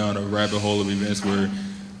takes you down a rabbit hole of events where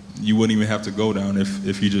you wouldn't even have to go down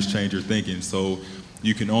if you just change your thinking. So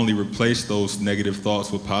you can only replace those negative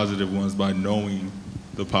thoughts with positive ones by knowing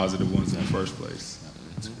the positive ones in the first place.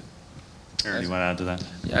 Aaron, you want to add to that?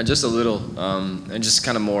 Yeah, just a little, and just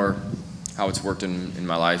kind of more how it's worked in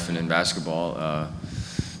my life and in basketball.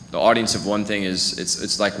 The audience of one thing is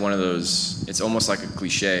it's like one of those. It's almost like a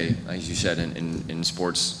cliche, as you said, in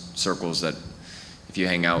sports circles, that if you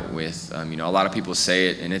hang out with, a lot of people say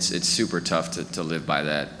it, and it's super tough to live by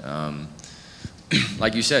that.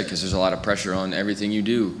 Like you said, because there's a lot of pressure on everything you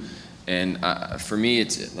do. And for me,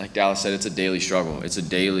 it's like Dallas said, it's a daily struggle. It's a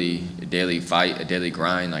daily fight, a daily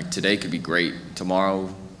grind. Like today could be great.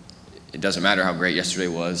 Tomorrow, it doesn't matter how great yesterday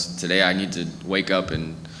was. Today I need to wake up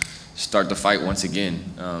and start the fight once again.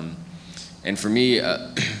 And for me,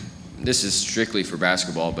 this is strictly for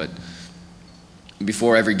basketball, but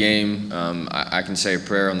before every game, I can say a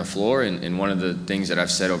prayer on the floor. And one of the things that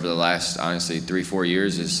I've said over the last, honestly, 3-4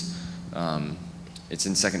 years is, it's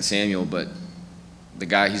in 2 Samuel, but the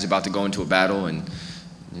guy, he's about to go into a battle and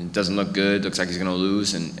it doesn't look good, looks like he's going to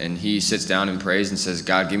lose, and he sits down and prays and says,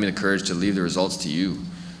 God, give me the courage to leave the results to you.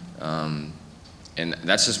 And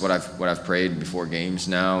that's just what I've prayed before games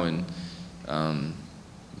now, and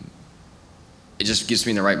it just gives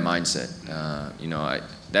me the right mindset.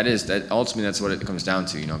 Ultimately that's what it comes down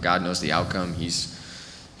to. God knows the outcome.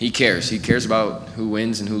 He cares about who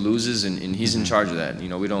wins and who loses, and he's in charge of that.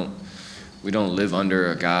 We don't live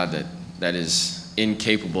under a God that is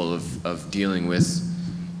incapable of dealing with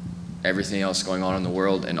everything else going on in the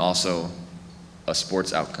world and also a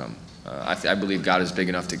sports outcome. I believe God is big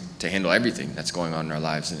enough to handle everything that's going on in our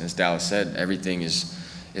lives. And as Dallas said, everything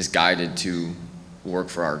is guided to work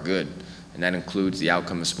for our good. And that includes the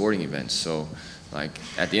outcome of sporting events. So, like,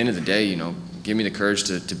 at the end of the day, give me the courage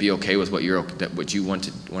to be okay with what you want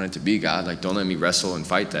it to be, God. Like, don't let me wrestle and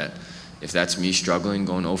fight that. If that's me struggling,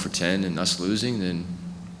 going 0 for 10 and us losing, then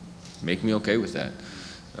make me okay with that.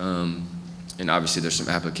 And obviously there's some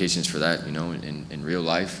applications for that, in real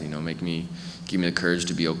life. Give me the courage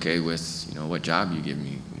to be okay with, what job you give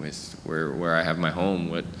me, with where I have my home,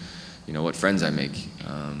 what friends I make.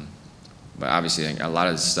 But obviously a lot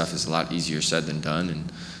of this stuff is a lot easier said than done,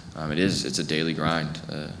 and it's a daily grind.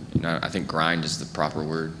 I think grind is the proper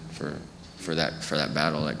word for that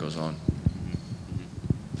battle that goes on.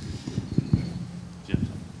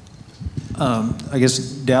 I guess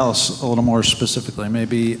Dallas, a little more specifically,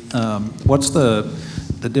 maybe, what's the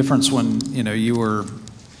difference when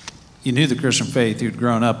you knew the Christian faith, you'd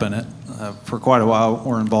grown up in it for quite a while,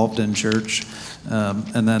 were involved in church,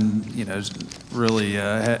 and then really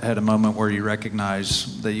had a moment where you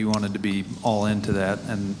recognized that you wanted to be all into that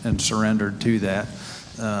and surrendered to that.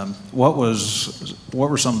 What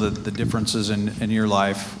were some of the differences in your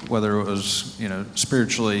life, whether it was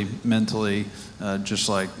spiritually, mentally, just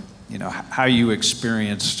like how you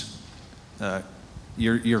experienced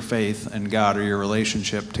your faith in God, or your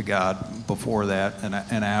relationship to God before that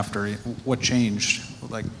and after? What changed?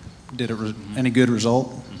 Like, did it any good result?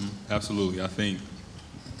 Mm-hmm. Absolutely. I think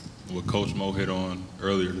what Coach Mo hit on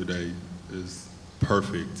earlier today is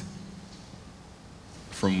perfect.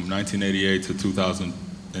 From 1988 to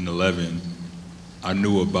 2011, I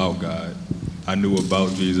knew about God. I knew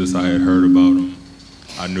about Jesus. I had heard about him.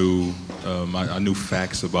 I knew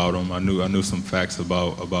facts about him. I knew some facts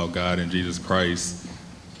about God and Jesus Christ.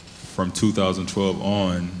 From 2012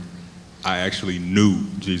 on, I actually knew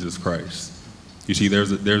Jesus Christ. You see,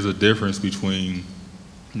 there's a difference between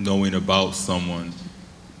knowing about someone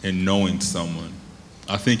and knowing someone.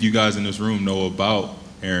 I think you guys in this room know about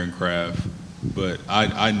Aaron Craft, but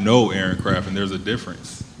I know Aaron Craft, and there's a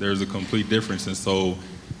difference. There's a complete difference. And so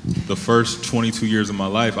the first 22 years of my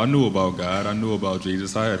life, I knew about God. I knew about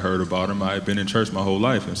Jesus. I had heard about him. I had been in church my whole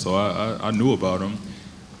life, and so I knew about him.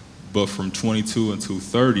 But from 22 until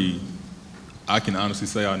 30, I can honestly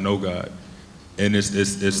say I know God. And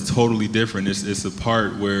it's totally different. It's a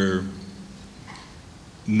part where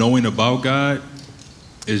knowing about God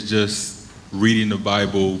is just reading the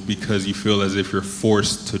Bible because you feel as if you're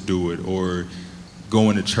forced to do it, or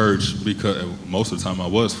going to church because most of the time I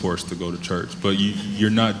was forced to go to church, but you're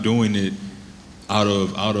not doing it out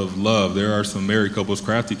of love. There are some married couples,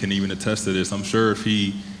 Crafty can even attest to this. I'm sure if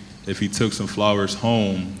he took some flowers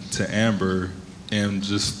home to Amber and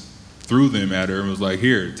just threw them at her and was like,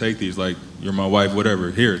 here, take these, like, you're my wife,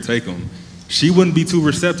 whatever, here, take them, she wouldn't be too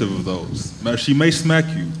receptive of those. She may smack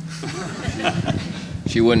you.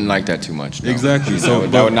 She wouldn't like that too much. No. Exactly. So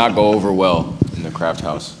that would not go over well in the Craft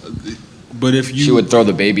house. But if you... She would throw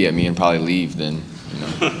the baby at me and probably leave, then,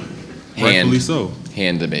 rightfully so.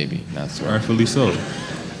 Hand the baby. That's right. Rightfully so.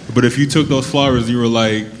 But if you took those flowers and you were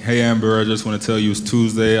like, hey, Amber, I just want to tell you it's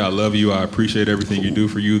Tuesday. I love you. I appreciate everything you do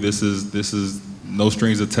for you. This is no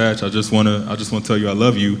strings attached. I just want to tell you I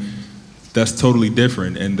love you. That's totally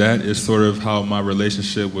different. And that is sort of how my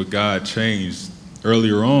relationship with God changed.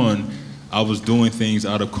 Earlier on, I was doing things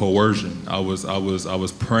out of coercion. I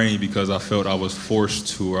was praying because I felt I was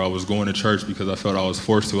forced to, or I was going to church because I felt I was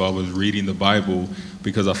forced to. I was reading the Bible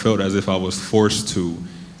because I felt as if I was forced to.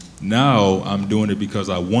 Now I'm doing it because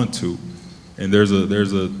I want to. And there's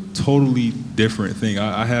a totally different thing.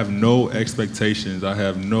 I have no expectations. There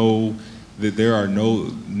are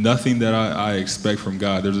nothing that I expect from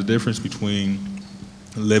God. There's a difference between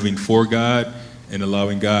living for God and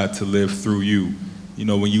allowing God to live through you. You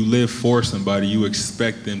know, when you live for somebody, you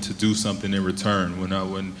expect them to do something in return.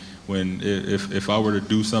 If I were to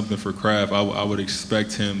do something for Kraft, I would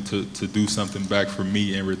expect him to do something back for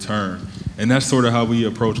me in return. And that's sort of how we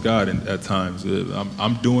approach God at times.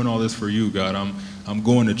 I'm doing all this for you, God. I'm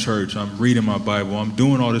going to church. I'm reading my Bible. I'm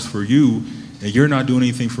doing all this for you, and you're not doing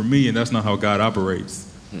anything for me, and that's not how God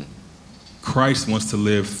operates. Christ wants to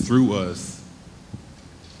live through us.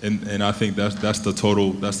 And I think that's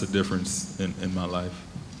the difference in my life.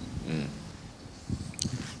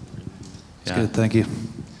 That's good, thank you.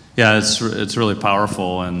 Yeah, it's really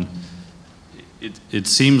powerful, and it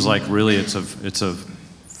seems like really it's a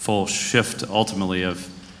full shift ultimately of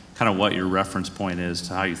kind of what your reference point is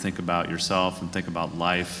to how you think about yourself and think about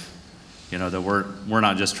life. You know, that we're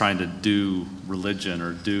not just trying to do religion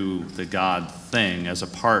or do the God thing as a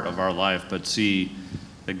part of our life, but see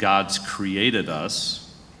that God's created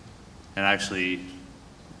us, and actually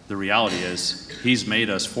the reality is he's made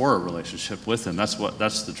us for a relationship with him. That's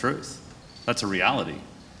the truth. That's a reality.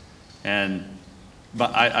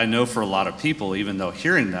 But I know for a lot of people, even though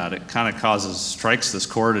hearing that, it kind of strikes this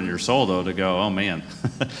chord in your soul, though, to go, oh man,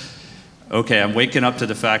 okay, I'm waking up to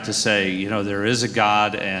the fact to say, you know, there is a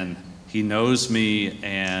God, and he knows me,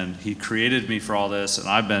 and he created me for all this, and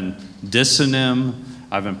I've been dissing him,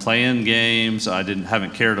 I've been playing games,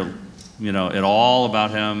 haven't cared, at all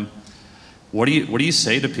about him. What do you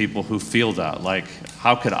say to people who feel that? Like,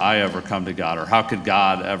 how could I ever come to God, or how could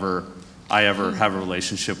I ever have a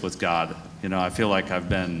relationship with God? You know, I feel like I've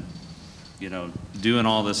been, doing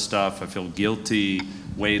all this stuff. I feel guilty,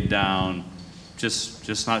 weighed down,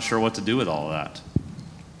 just not sure what to do with all of that.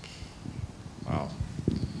 Wow.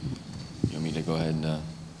 You want me to go ahead and,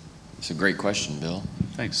 it's a great question, Bill.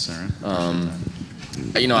 Thanks, Aaron.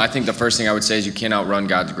 I think the first thing I would say is you can't outrun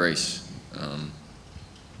God's grace.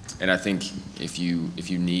 And I think if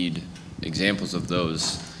you need examples of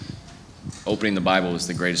those, opening the Bible is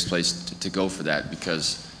the greatest place to go for that,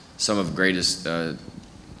 because some of the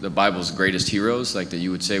Bible's greatest heroes, like that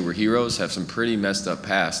you would say were heroes, have some pretty messed up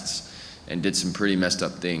pasts and did some pretty messed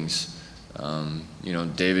up things.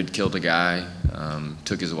 David killed a guy,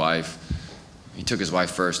 took his wife. He took his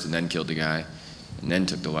wife first and then killed the guy, and then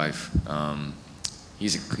took the wife.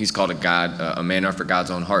 He's called a man after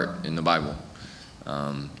God's own heart in the Bible.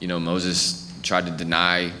 Moses tried to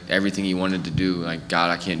deny everything he wanted to do. Like,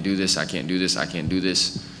 God, I can't do this, I can't do this, I can't do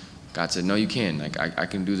this. God said, no, you can. Like, I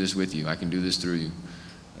can do this with you. I can do this through you.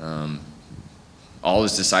 All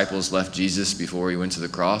his disciples left Jesus before he went to the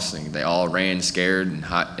cross. And they all ran scared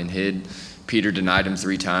and hid. Peter denied him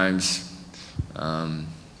 3 times.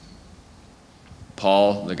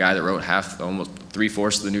 Paul, the guy that wrote almost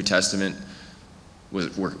 3/4 of the New Testament,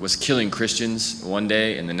 was killing Christians one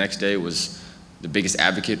day, and the next day was the biggest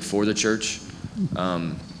advocate for the church.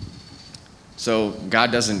 So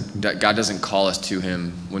God doesn't call us to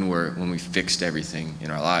him when we fixed everything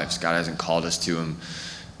in our lives. God hasn't called us to him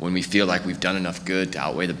when we feel like we've done enough good to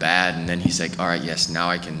outweigh the bad, and then he's like, all right, yes, now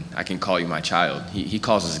I can call you my child. He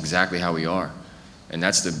calls us exactly how we are. And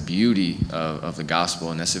that's the beauty of the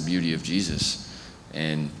gospel, and that's the beauty of Jesus.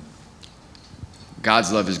 And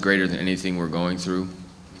God's love is greater than anything we're going through.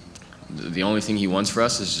 The only thing he wants for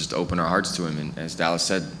us is just to open our hearts to him. And as Dallas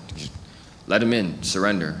said, just let him in,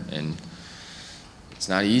 surrender. And it's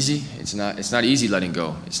not easy. It's not easy letting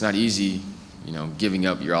go. It's not easy, giving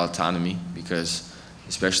up your autonomy, because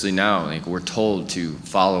especially now, like, we're told to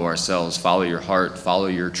follow ourselves, follow your heart, follow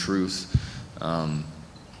your truth.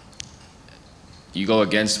 You go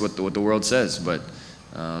against what the world says, but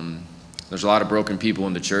there's a lot of broken people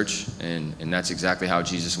in the church, and that's exactly how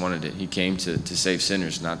Jesus wanted it. He came to save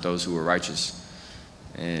sinners, not those who were righteous.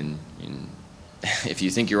 And if you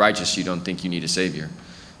think you're righteous, you don't think you need a Savior.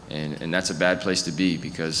 And that's a bad place to be,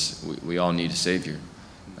 because we all need a Savior.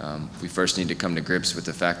 We first need to come to grips with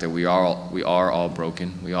the fact that we are all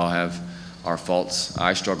broken. We all have our faults.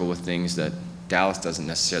 I struggle with things that Dallas doesn't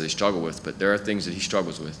necessarily struggle with, but there are things that he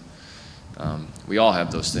struggles with. We all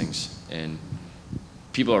have those things, and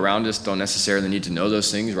people around us don't necessarily need to know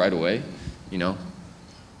those things right away, you know.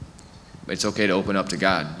 It's okay to open up to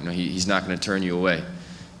God. You know, He's not going to turn you away.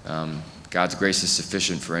 God's grace is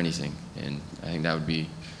sufficient for anything, and I think that would be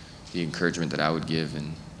the encouragement that I would give,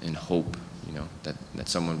 and hope, you know, that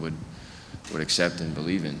someone would accept and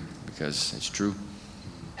believe in, because it's true.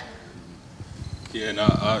 Yeah, and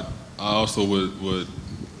I also would,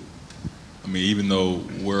 I mean, even though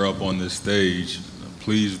we're up on this stage,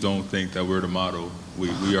 please don't think that we're the model.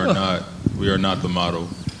 We are not. We are not the model.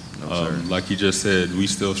 No, like you just said, we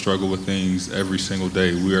still struggle with things every single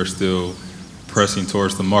day. We are still pressing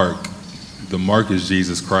towards the mark. The mark is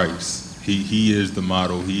Jesus Christ. He is the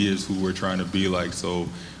model. He is who we're trying to be like. So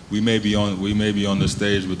we may be on the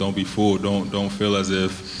stage, but don't be fooled. Don't feel as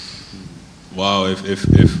if, wow,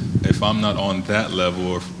 if I'm not on that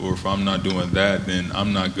level, or if I'm not doing that, then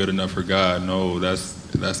I'm not good enough for God. No,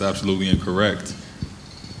 that's absolutely incorrect.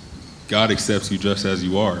 God accepts you just as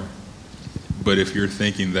you are. But if you're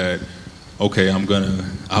thinking that, okay,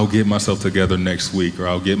 I'll get myself together next week, or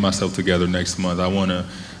I'll get myself together next month. I want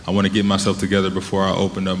to get myself together before I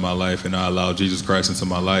open up my life and I allow Jesus Christ into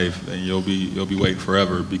my life, and you'll be waiting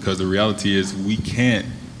forever, because the reality is we can't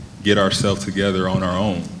get ourselves together on our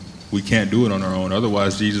own. We can't do it on our own.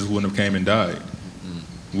 Otherwise, Jesus wouldn't have came and died.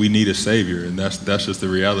 We need a Savior, and that's just the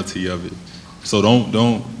reality of it. So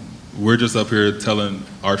don't. We're just up here telling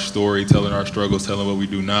our story, telling our struggles, telling what we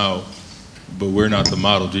do now, but we're not the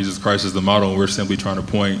model. Jesus Christ is the model, and we're simply trying to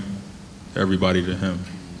point everybody to Him.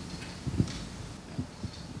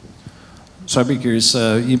 So I'd be curious,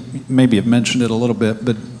 you maybe have mentioned it a little bit,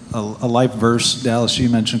 but a life verse. Dallas, you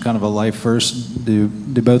mentioned kind of a life verse. Do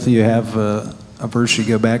both of you have a verse you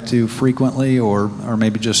go back to frequently, or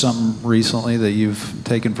maybe just something recently that you've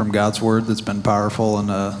taken from God's Word that's been powerful in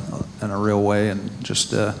a real way, and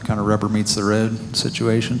just kind of rubber meets the road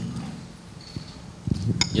situation?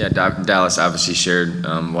 Yeah, Dallas obviously shared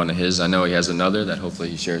one of his. I know he has another that hopefully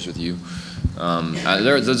he shares with you.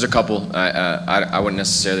 There's a couple. I wouldn't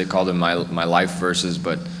necessarily call them my life verses,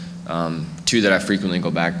 but two that I frequently go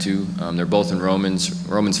back to. They're both in Romans.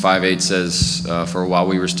 Romans 5:8 says, "For while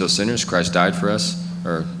we were still sinners, Christ died for us."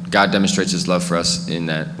 Or God demonstrates His love for us in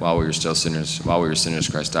that while we were sinners,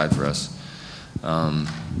 Christ died for us.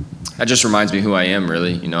 That just reminds me who I am,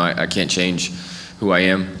 really. You know, I can't change who I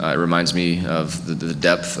am. It reminds me of the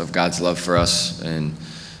depth of God's love for us, and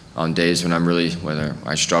on days when whether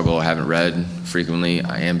I struggle or haven't read frequently,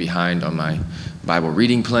 I am behind on my Bible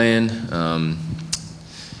reading plan.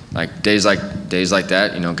 Like days like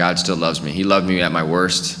that, you know, God still loves me. He loved me at my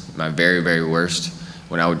worst, my very, very worst.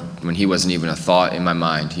 When He wasn't even a thought in my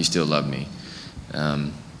mind, He still loved me.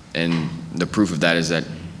 And the proof of that is that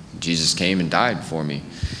Jesus came and died for me.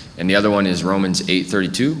 And the other one is Romans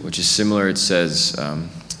 8:32, which is similar. It says,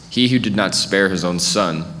 "He who did not spare His own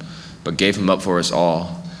Son, but gave Him up for us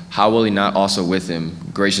all, how will He not also with Him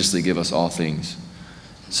graciously give us all things?"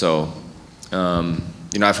 So, you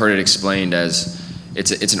know, I've heard it explained as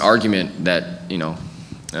it's an argument that, you know,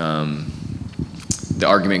 the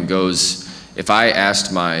argument goes, if I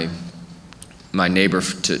asked my neighbor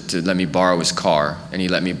to let me borrow his car, and he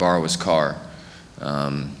let me borrow his car,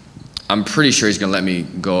 I'm pretty sure he's going to let me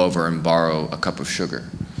go over and borrow a cup of sugar,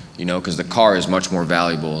 you know, because the car is much more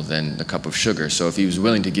valuable than the cup of sugar. So if he was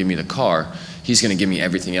willing to give me the car, he's going to give me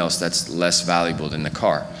everything else that's less valuable than the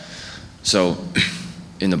car. So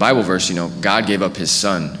in the Bible verse, you know, God gave up His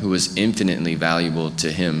Son, who was infinitely valuable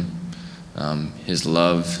to Him. His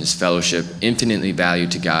love, His fellowship, infinitely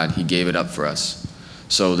valued to God. He gave it up for us.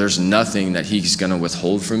 So there's nothing that He's going to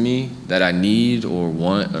withhold from me that I need or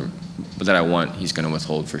want, but that I want, He's going to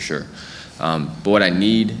withhold for sure. But what I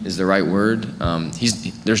need is the right word.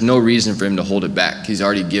 There's no reason for Him to hold it back. He's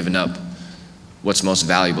already given up what's most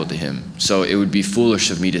valuable to Him. So it would be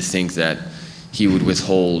foolish of me to think that He would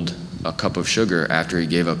withhold a cup of sugar after He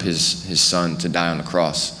gave up His Son to die on the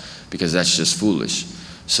cross, because that's just foolish.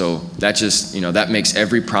 So that just, you know, that makes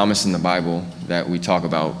every promise in the Bible that we talk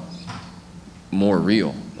about more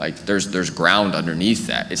real. Like there's ground underneath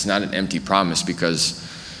that. It's not an empty promise, because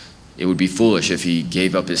it would be foolish if He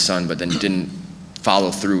gave up His Son but then didn't follow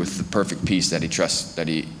through with the perfect peace that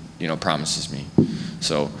He you know, promises me.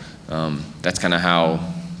 So that's kind of how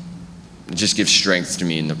it just gives strength to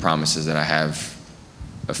me in the promises that I have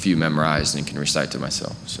a few memorized and can recite to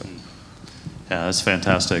myself. So yeah, that's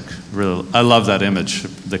fantastic. Really, I love that image,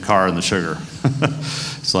 the car and the sugar.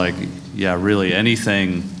 It's like, yeah, really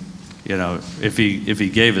anything, you know, if he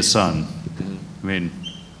gave His Son, I mean,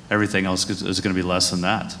 everything else is going to be less than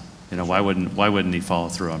that. You know, why wouldn't He follow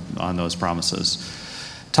through on those promises?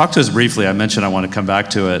 Talk to us briefly. I mentioned I want to come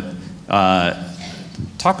back to it.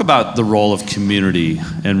 Talk about the role of community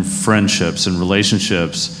and friendships and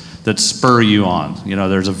relationships that spur you on. You know,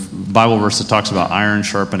 there's a Bible verse that talks about iron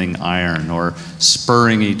sharpening iron, or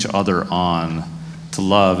spurring each other on to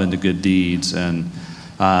love and to good deeds. And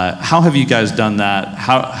how have you guys done that?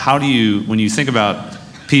 How do you, when you think about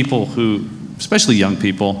people who, especially young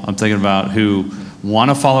people, I'm thinking about, who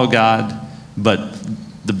want to follow God, but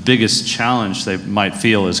the biggest challenge they might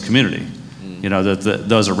feel is community. You know, that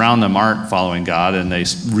those around them aren't following God, and they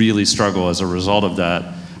really struggle as a result of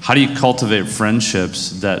that. How do you cultivate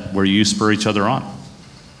friendships where you spur each other on?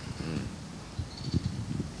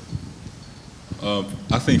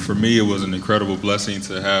 I think for me, it was an incredible blessing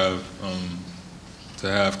to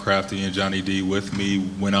have Crafty and Johnny D with me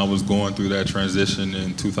when I was going through that transition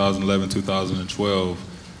in 2011, 2012.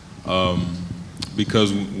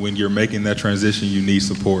 Because when you're making that transition, you need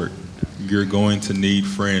support. You're going to need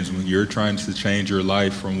friends. When you're trying to change your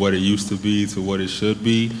life from what it used to be to what it should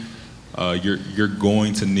be, you're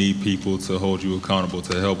going to need people to hold you accountable,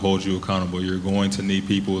 to help hold you accountable. You're going to need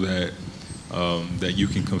people that you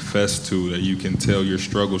can confess to, that you can tell your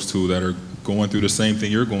struggles to, that are going through the same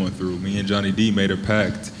thing you're going through. Me and Johnny D made a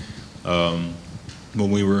pact when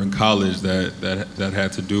we were in college that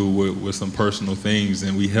had to do with some personal things,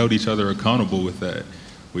 and we held each other accountable with that.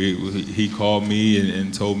 He called me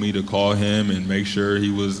and told me to call him and make sure he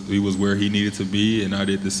was where he needed to be, and I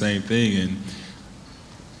did the same thing. And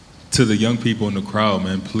to the young people in the crowd,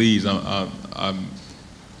 man, please, I'm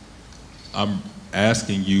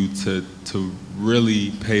asking you to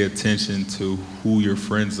really pay attention to who your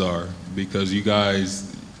friends are, because you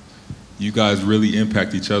guys really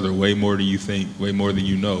impact each other way more than you think, way more than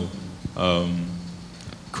you know.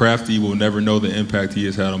 Crafty will never know the impact he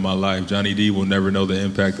has had on my life. Johnny D will never know the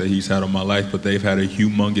impact that he's had on my life, but they've had a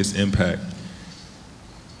humongous impact.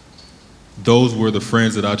 Those were the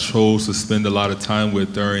friends that I chose to spend a lot of time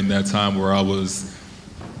with during that time where I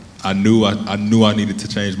knew I needed to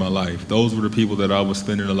change my life. Those were the people that I was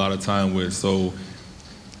spending a lot of time with. So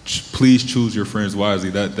please choose your friends wisely.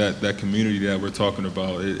 That community that we're talking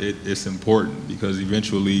about, it's important, because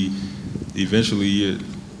eventually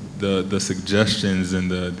the suggestions and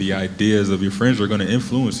the ideas of your friends are going to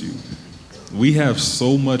influence you. We have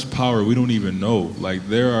so much power we don't even know. Like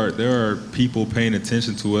there are people paying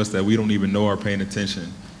attention to us that we don't even know are paying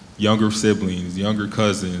attention. Younger siblings, younger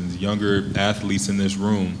cousins, younger athletes in this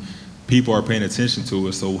room. People are paying attention to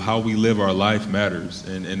us, so how we live our life matters,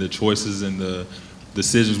 and the choices and the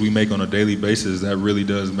decisions we make on a daily basis, that really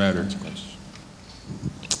does matter.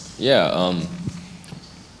 Yeah,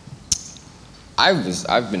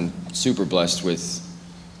 I've been super blessed with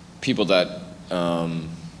people that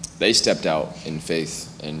they stepped out in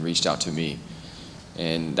faith and reached out to me,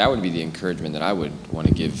 and that would be the encouragement that I would want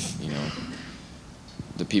to give,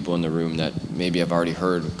 the people in the room that maybe have already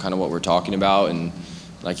heard kind of what we're talking about, and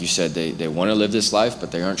like you said, they want to live this life,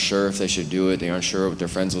 but they aren't sure if they should do it. They aren't sure what their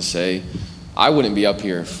friends will say. I wouldn't be up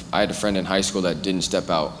here if I had a friend in high school that didn't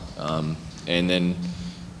step out, and then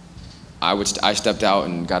I stepped out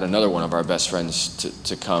and got another one of our best friends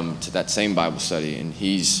to come to that same Bible study, and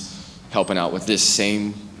he's helping out with this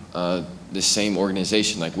same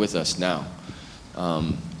organization, like with us now.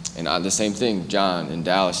 And the same thing, John and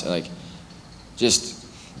Dallas, like just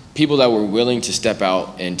people that were willing to step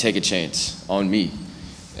out and take a chance on me,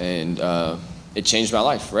 and it changed my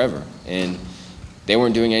life forever. And they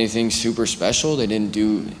weren't doing anything super special.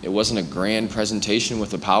 It wasn't a grand presentation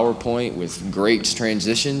with a PowerPoint with great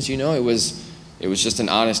transitions, It was just an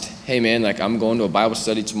honest, hey man, like I'm going to a Bible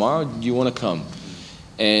study tomorrow. Do you want to come?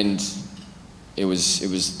 And it was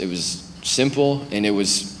simple, and it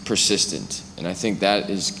was persistent. And I think that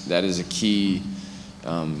is a key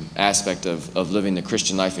aspect of living the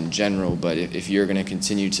Christian life in general. But if you're going to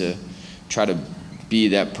continue to try to be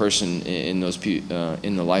that person in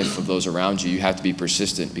the life of those around you, you have to be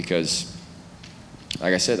persistent, because,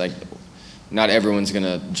 like I said, like not everyone's going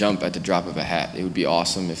to jump at the drop of a hat. It would be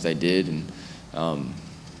awesome if they did, and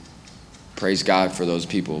praise God for those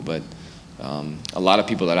people. But a lot of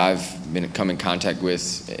people that I've come in contact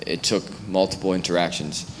with, it took multiple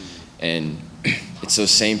interactions, and it's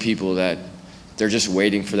those same people that they're just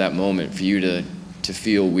waiting for that moment for you to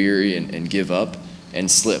feel weary and give up and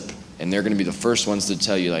slip. And they're going to be the first ones to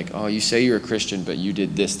tell you, like, oh, you say you're a Christian, but you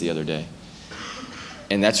did this the other day.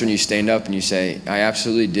 And that's when you stand up and you say, I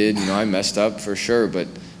absolutely did. I messed up for sure, but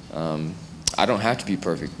I don't have to be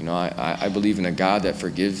perfect. I believe in a God that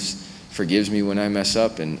forgives me when I mess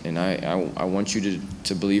up, and I want you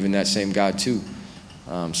to believe in that same God too.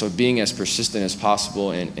 So being as persistent as possible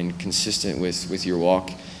and consistent with your walk,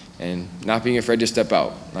 and not being afraid to step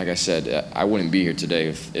out. Like I said, I wouldn't be here today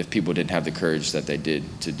if people didn't have the courage that they did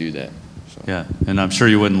to do that. So. Yeah, and I'm sure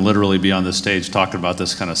you wouldn't literally be on the stage talking about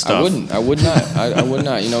this kind of stuff. I would not. I would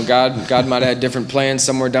not. You know, God might have had different plans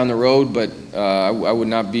somewhere down the road, but I would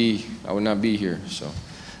not be here. So.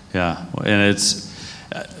 Yeah, and it's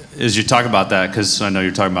as you talk about that, because I know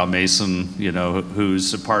you're talking about Mason, you know,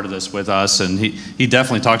 who's a part of this with us, and he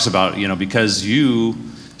definitely talks about, you know, because you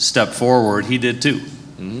stepped forward, he did too.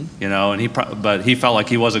 Mm-hmm. You know, and but he felt like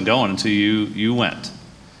he wasn't going until you went.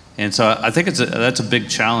 And so I think that's a big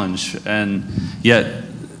challenge, and yet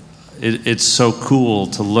it's so cool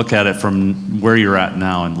to look at it from where you're at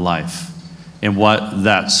now in life and what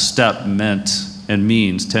that step meant and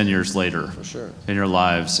means 10 years later. For sure. In your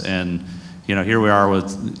lives. And, you know, here we are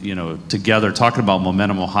with, you know, together talking about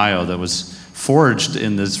Momentum Ohio that was forged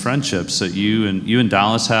in these friendships that you and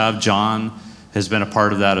Dallas have. John has been a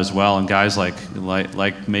part of that as well, and guys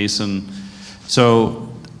like Mason.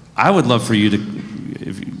 So I would love for you to,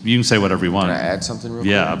 if you can say whatever you want. Can I add something real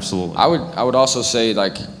quick? Yeah, absolutely. I would also say,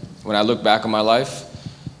 like, when I look back on my life,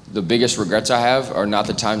 the biggest regrets I have are not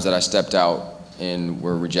the times that I stepped out and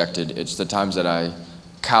were rejected. It's the times that I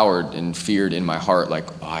cowered and feared in my heart, like,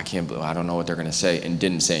 oh, I don't know what they're gonna say, and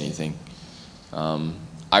didn't say anything.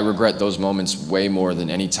 I regret those moments way more than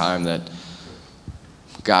any time that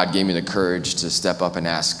God gave me the courage to step up and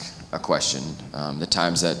ask a question. The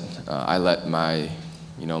times that I let my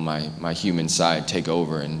human side take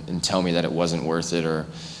over and tell me that it wasn't worth it, or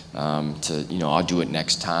I'll do it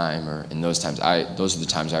next time, or in those times, those are the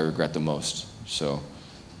times I regret the most. So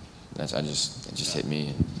it just hit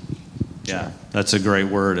me. Yeah, that's a great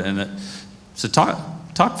word. And so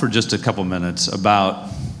talk for just a couple minutes about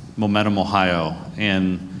Momentum Ohio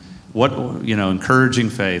and what,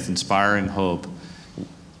 encouraging faith, inspiring hope.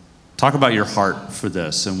 Talk about your heart for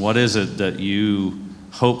this, and what is it that you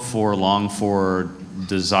hope for, long for,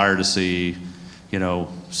 desire to see, as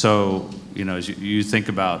you think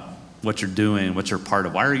about what you're doing, what you're part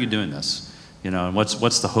of, why are you doing this? And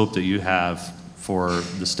what's the hope that you have for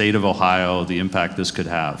the state of Ohio, the impact this could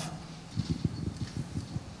have?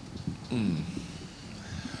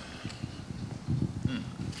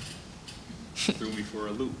 Threw me for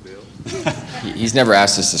a loop, Bill. He's never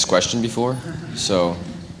asked us this question before, so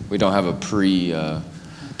we don't have a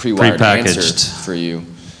pre-wired answer for you.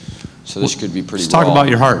 So this could be pretty. Let's talk about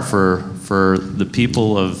your heart for the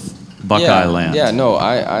people of Buckeye land. Yeah, no,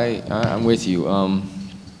 I'm with you.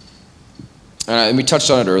 And we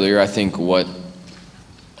touched on it earlier. I think what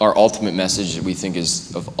our ultimate message that we think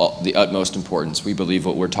is of the utmost importance. We believe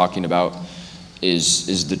what we're talking about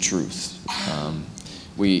is the truth.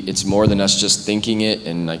 It's more than us just thinking it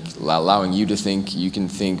and like allowing you to think. You can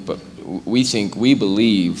think, but we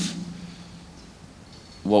believe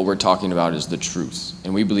what we're talking about is the truth,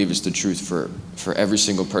 and we believe it's the truth for every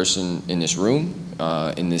single person in this room,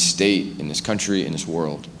 in this state, in this country, in this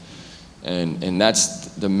world, and that's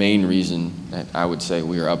the main reason that I would say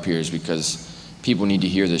we are up here, is because people need to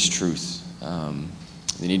hear this truth.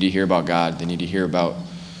 They need to hear about God. They need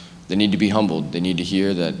to be humbled. They need to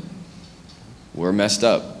hear that we're messed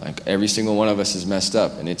up. Like every single one of us is messed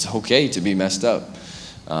up, and it's okay to be messed up,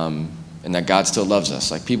 and that God still loves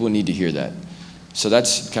us. Like people need to hear that. So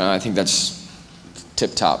that's I think that's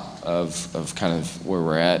tip top of kind of where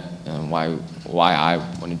we're at and why I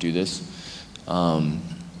want to do this.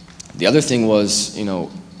 The other thing was,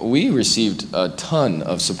 we received a ton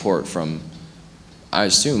of support from, I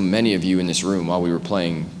assume, many of you in this room while we were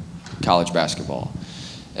playing college basketball.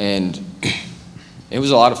 And it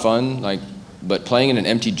was a lot of fun, but playing in an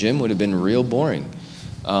empty gym would have been real boring.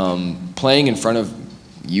 Playing in front of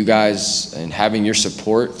you guys and having your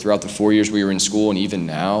support throughout the 4 years we were in school, and even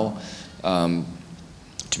now,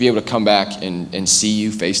 to be able to come back and see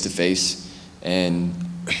you face to face and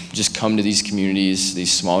just come to these communities,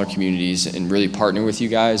 these smaller communities, and really partner with you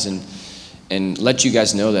guys and let you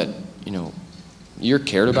guys know that, you're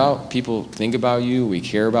cared about. People think about you. We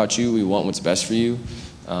care about you. We want what's best for you,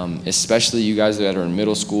 especially you guys that are in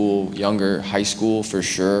middle school, younger, high school for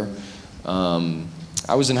sure.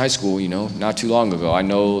 I was in high school, not too long ago. I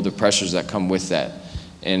know the pressures that come with that.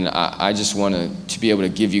 And I just want to be able to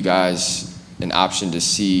give you guys an option to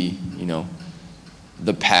see,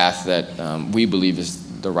 the path that we believe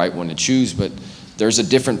is the right one to choose. But there's a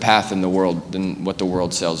different path in the world than what the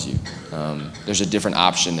world sells you. There's a different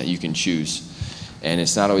option that you can choose. And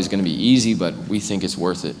it's not always going to be easy, but we think it's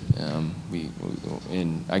worth it.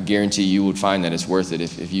 And I guarantee you would find that it's worth it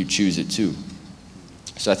if you choose it too.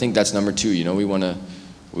 So I think that's number two. We want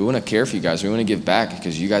to care for you guys. We want to give back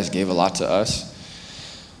because you guys gave a lot to us.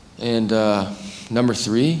 And number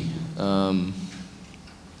three,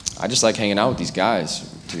 I just like hanging out with these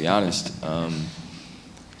guys, to be honest.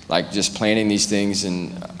 Like just planning these things,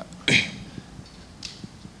 and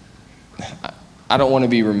I don't want to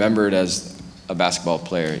be remembered as a basketball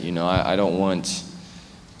player. You know, I don't want,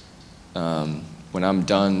 when I'm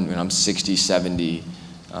done, when I'm 60, 70,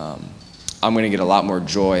 I'm going to get a lot more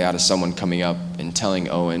joy out of someone coming up and telling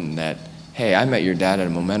Owen that, hey, I met your dad at a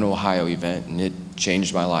MomentumOhio event and it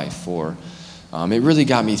changed my life. Or it really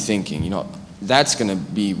got me thinking. You know, that's going to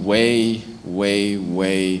be way, way,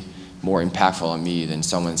 way more impactful on me than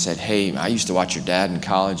someone said, hey, I used to watch your dad in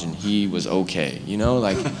college and he was okay. You know,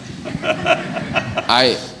 like,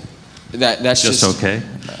 that's just okay?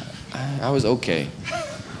 I was okay.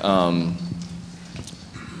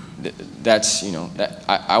 That's, you know,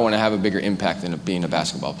 I want to have a bigger impact than being a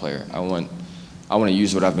basketball player. I want to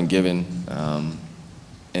use what I've been given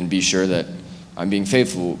and be sure that I'm being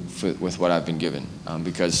faithful with what I've been given,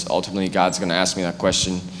 because ultimately God's going to ask me that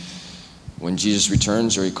question when Jesus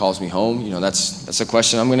returns or he calls me home. You know, that's a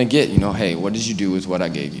question I'm going to get. You know, hey, what did you do with what I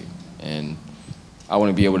gave you? And I want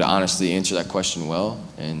to be able to honestly answer that question well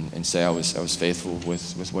and say I was faithful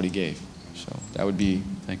with what he gave. So that would be,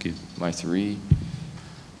 thank you, my 3.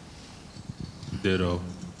 Ditto.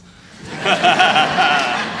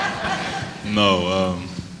 No,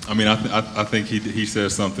 I mean, I think he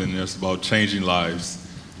said something that's about changing lives.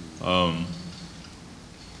 I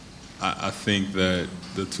think that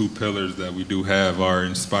the 2 pillars that we do have are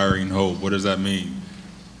inspiring hope. What does that mean?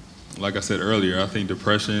 Like I said earlier, I think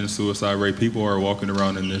depression, suicide rate, people are walking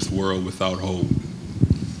around in this world without hope.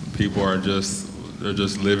 People are they're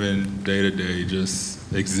just living day to day,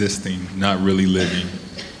 just existing, not really living.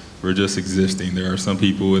 We're just existing. There are some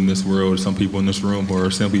people in this world, some people in this room who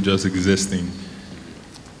are simply just existing.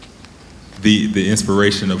 The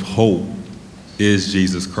inspiration of hope is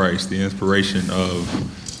Jesus Christ. The inspiration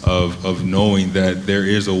of knowing that there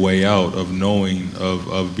is a way out, of knowing,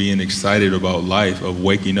 of being excited about life, of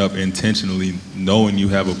waking up intentionally, knowing you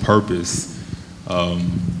have a purpose.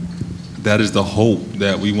 That is the hope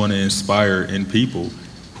that we want to inspire in people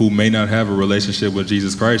who may not have a relationship with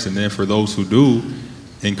Jesus Christ. And then for those who do,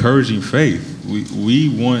 encouraging faith. We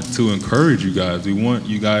want to encourage you guys. We want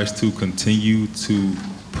you guys to continue to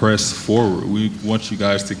press forward. We want you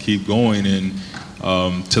guys to keep going and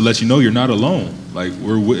to let you know you're not alone. Like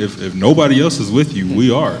if nobody else is with you,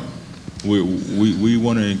 we are. We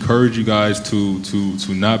want to encourage you guys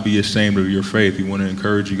to not be ashamed of your faith. We want to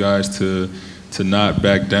encourage you guys to not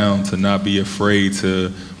back down, to not be afraid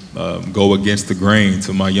to go against the grain.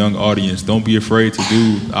 To my young audience, don't be afraid to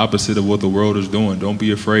do opposite of what the world is doing. Don't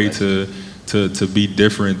be afraid to be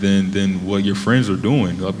different than what your friends are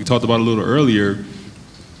doing. Like we talked about a little earlier,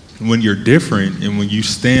 when you're different and when you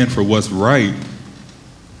stand for what's right,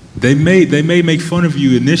 they may make fun of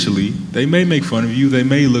you initially. They may make fun of you. They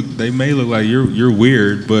may look like you're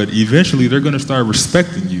weird, but eventually they're going to start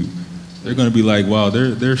respecting you. They're going to be like, wow,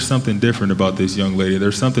 there's something different about this young lady.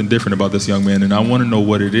 There's something different about this young man, and I want to know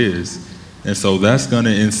what it is. And so that's going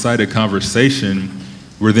to incite a conversation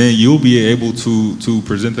where then you'll be able to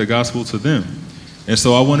present the gospel to them. And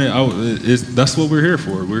so that's what we're here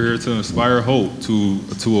for. We're here to inspire hope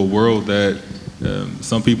to a world that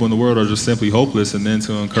some people in the world are just simply hopeless, and then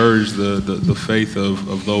to encourage the faith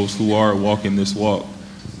of those who are walking this walk.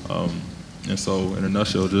 And so, in a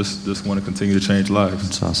nutshell, just want to continue to change lives.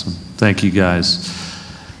 That's awesome. Thank you, guys.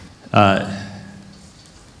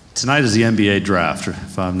 Tonight is the NBA draft,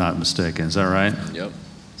 if I'm not mistaken. Is that right? Yep.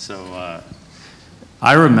 So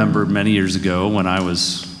I remember many years ago when I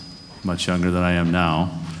was much younger than I am now,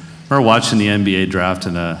 I remember watching the NBA draft,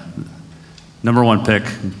 and the #1 pick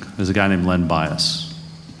was a guy named Len Bias.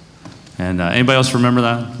 And anybody else remember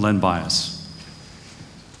that? Len Bias.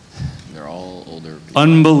 They're all older people.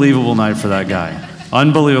 Unbelievable night for that guy.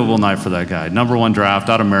 Unbelievable night for that guy. #1 draft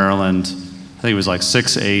out of Maryland. I think he was like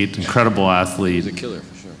 6'8", incredible athlete. He was a killer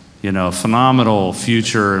for sure. You know, phenomenal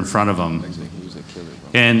future in front of him. He was a killer,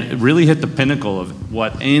 bro. And really hit the pinnacle of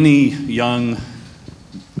what any young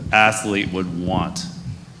athlete would want.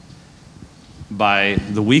 By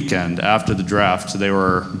the weekend after the draft, they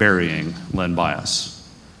were burying Len Bias.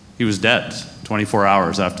 He was dead 24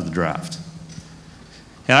 hours after the draft.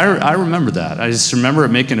 And I remember that. I just remember it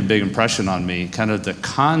making a big impression on me, kind of the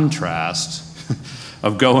contrast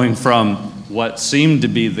of going from what seemed to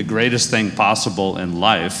be the greatest thing possible in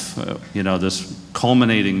life, this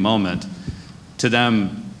culminating moment, to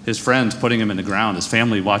them, his friends putting him in the ground, his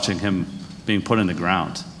family watching him being put in the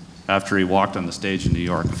ground after he walked on the stage in New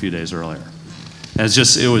York a few days earlier. And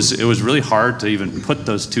it was really hard to even put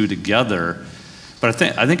those two together. But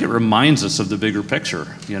I think it reminds us of the bigger picture.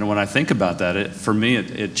 You know, when I think about that, for me,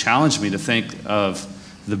 it challenged me to think of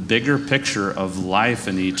the bigger picture of life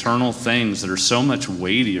and the eternal things that are so much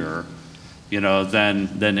weightier,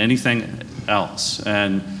 than anything else.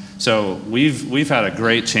 And so we've had a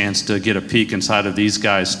great chance to get a peek inside of these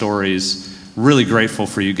guys' stories. Really grateful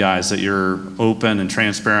for you guys that you're open and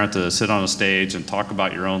transparent to sit on a stage and talk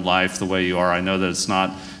about your own life the way you are. I know that it's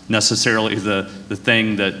not necessarily the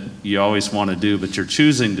thing that you always want to do, but you're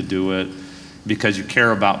choosing to do it because you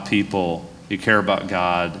care about people, you care about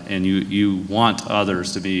God, and you want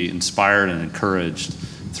others to be inspired and encouraged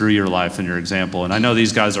through your life and your example. And I know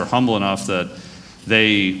these guys are humble enough that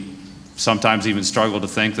they sometimes even struggle to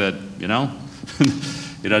think that,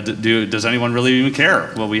 does anyone really even care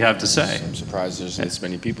what we have to say? I'm surprised there's this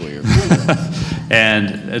many people here.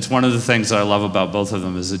 And it's one of the things that I love about both of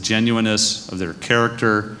them is the genuineness of their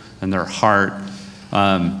character and their heart.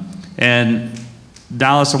 And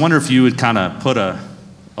Dallas, I wonder if you would kind of put a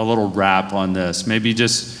little wrap on this. Maybe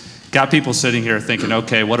just got people sitting here thinking,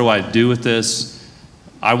 okay, what do I do with this?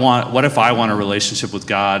 What if I want a relationship with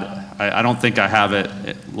God? I don't think I have it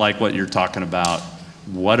like what you're talking about.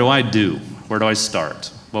 What do I do? Where do I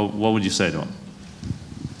start? What would you say to him?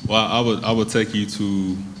 Well, I would take you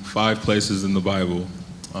to 5 places in the Bible,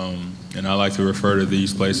 and I like to refer to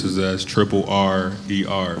these places as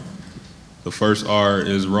RRER. The first R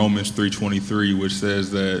is Romans 3:23, which says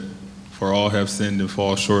that for all have sinned and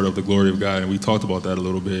fall short of the glory of God. And we talked about that a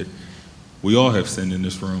little bit. We all have sinned in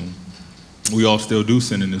this room. We all still do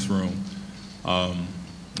sin in this room.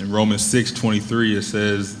 In Romans 6:23, it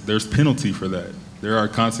says there's penalty for that. There are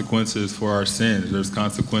consequences for our sins. There's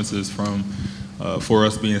consequences for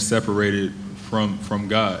us being separated from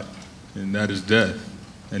God, and that is death.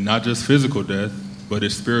 And not just physical death, but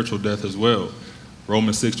it's spiritual death as well.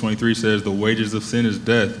 Romans 6:23 says the wages of sin is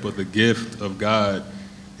death, but the gift of God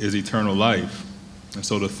is eternal life. And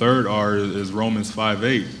so the third R is Romans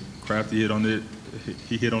 5:8. Crafty hit on it.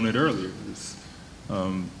 He hit on it earlier.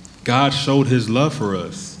 God showed his love for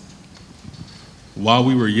us while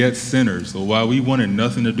we were yet sinners, or while we wanted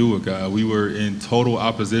nothing to do with God. We were in total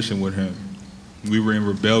opposition with him. We were in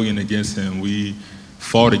rebellion against him. We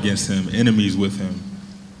fought against him, enemies with him.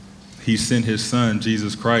 He sent his son,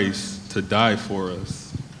 Jesus Christ, to die for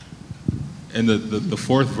us. And the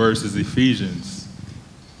fourth verse is Ephesians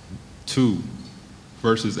 2,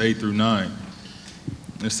 verses 8 through 9.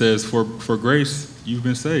 It says, for grace you've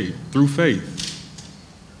been saved through faith.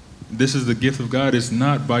 This is the gift of God. It's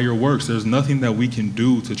not by your works. There's nothing that we can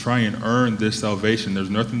do to try and earn this salvation. There's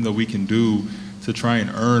nothing that we can do to try and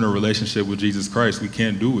earn a relationship with Jesus Christ. We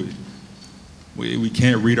can't do it. We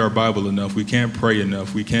can't read our Bible enough. We can't pray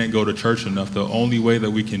enough. We can't go to church enough. The only way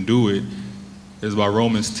that we can do it is by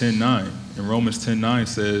Romans 10:9. And Romans 10:9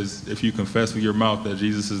 says, if you confess with your mouth that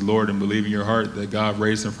Jesus is Lord and believe in your heart that God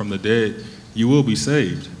raised him from the dead, you will be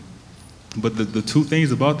saved. But the two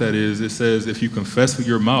things about that is it says if you confess with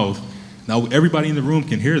your mouth, now everybody in the room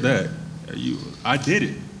can hear that. I did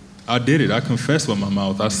it. I confessed with my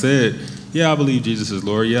mouth. I said, yeah, I believe Jesus is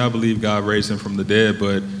Lord. Yeah, I believe God raised him from the dead.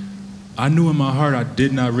 But I knew in my heart I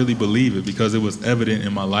did not really believe it because it was evident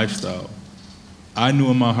in my lifestyle. I knew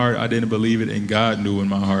in my heart I didn't believe it, and God knew in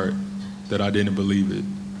my heart that I didn't believe it.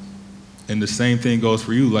 And the same thing goes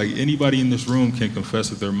for you. Like anybody in this room can confess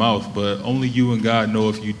with their mouth, but only you and God know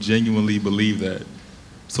if you genuinely believe that.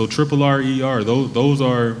 So RRER, those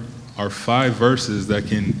are 5 verses that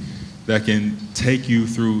can take you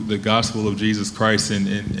through the gospel of Jesus Christ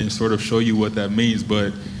and sort of show you what that means.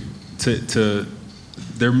 But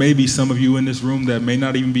there may be some of you in this room that may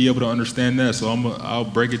not even be able to understand that. So I'll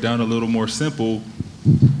break it down a little more simple.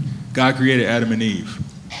 God created Adam and Eve,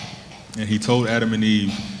 and he told Adam and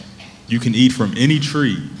Eve, you can eat from any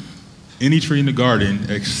tree in the garden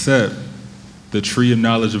except the tree of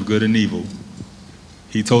knowledge of good and evil.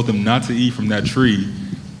 He told them not to eat from that tree.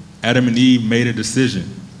 Adam and Eve made a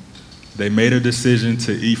decision. They made a decision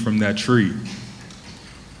to eat from that tree.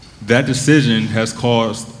 That decision has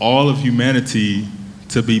caused all of humanity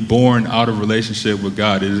to be born out of relationship with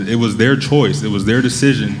God. It was their choice. It was their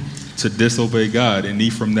decision to disobey God and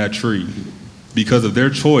eat from that tree. Because of their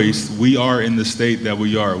choice, we are in the state that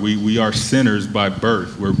we are. We are sinners by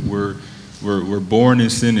birth. We're born in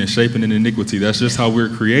sin and shaping in iniquity. That's just how we're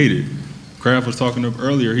created. Kraft was talking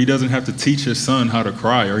earlier. He doesn't have to teach his son how to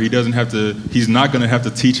cry, or he's not going to have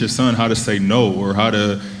to teach his son how to say no or how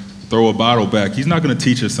to throw a bottle back. He's not going to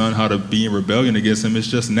teach his son how to be in rebellion against him. It's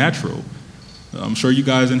just natural. I'm sure you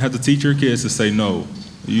guys didn't have to teach your kids to say no.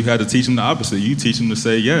 You had to teach them the opposite. You teach them to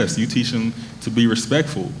say yes. You teach them to be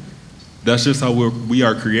respectful. That's just how we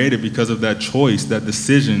are created because of that choice, that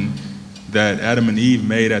decision that Adam and Eve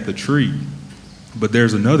made at the tree. But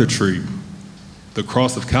there's another tree, the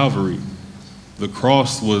cross of Calvary. The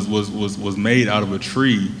cross was made out of a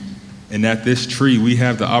tree, and at this tree we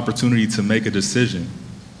have the opportunity to make a decision.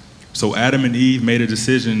 So Adam and Eve made a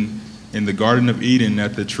decision in the Garden of Eden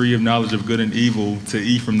at the tree of knowledge of good and evil to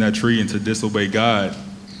eat from that tree and to disobey God.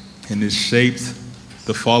 And it shaped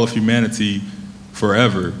the fall of humanity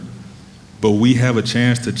forever. But we have a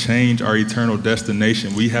chance to change our eternal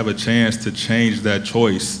destination. We have a chance to change that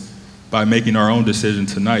choice by making our own decision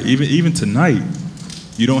tonight. Even tonight,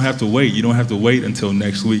 you don't have to wait. You don't have to wait until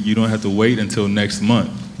next week. You don't have to wait until next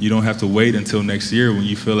month. You don't have to wait until next year when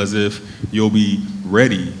you feel as if you'll be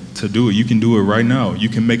ready to do it. You can do it right now. You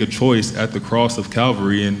can make a choice at the cross of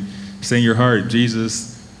Calvary and say in your heart,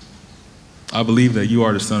 Jesus, I believe that you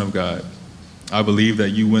are the Son of God. I believe that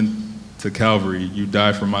you went to Calvary. You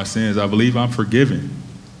died for my sins. I believe I'm forgiven.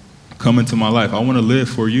 Come into my life. I want to live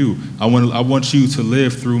for you. I want you to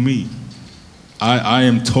live through me. I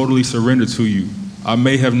am totally surrendered to you. I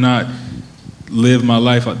may have not lived my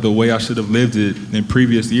life the way I should have lived it in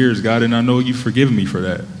previous years, God, and I know you've forgiven me for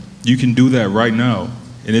that. You can do that right now.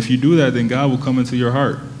 And if you do that, then God will come into your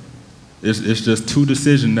heart. It's just two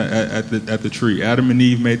decisions at the tree. Adam and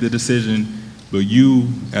Eve made the decision, but you,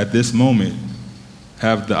 at this moment,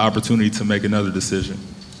 have the opportunity to make another decision.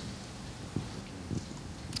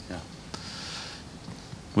 Yeah.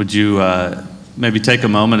 Would you maybe take a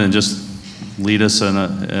moment and just lead us in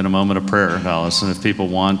a moment of prayer, Dallas? And if people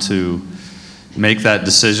want to make that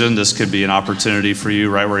decision, this could be an opportunity for you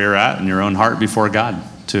right where you're at in your own heart before God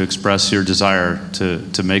to express your desire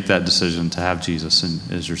to make that decision to have Jesus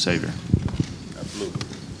as your Savior.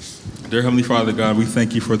 Absolutely. Dear Heavenly Father, God, we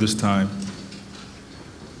thank you for this time.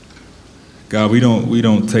 God, we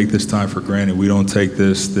don't take this time for granted. We don't take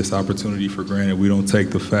this opportunity for granted. We don't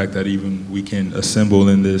take the fact that even we can assemble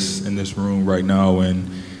in this room right now and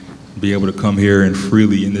be able to come here and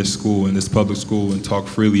freely in this school, in this public school, and talk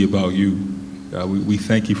freely about you. God, we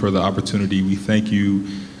thank you for the opportunity. We thank you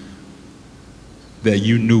that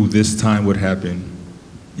you knew this time would happen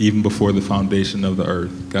even before the foundation of the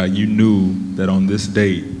earth. God, you knew that on this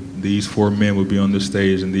date, these 4 men would be on this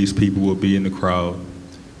stage and these people would be in the crowd.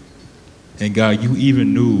 And God, you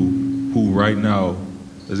even knew who right now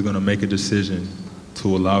is going to make a decision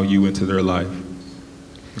to allow you into their life.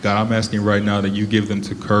 God, I'm asking right now that you give them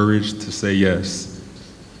the courage to say yes.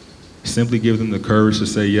 Simply give them the courage to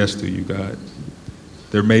say yes to you, God.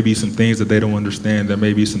 There may be some things that they don't understand. There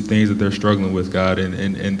may be some things that they're struggling with, God,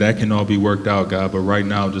 and that can all be worked out, God. But right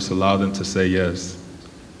now, just allow them to say yes.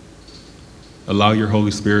 Allow your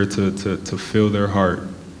Holy Spirit to fill their heart,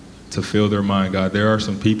 to fill their mind, God. There are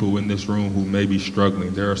some people in this room who may be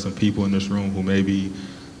struggling. There are some people in this room who may be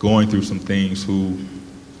going through some things, who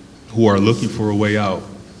are looking for a way out.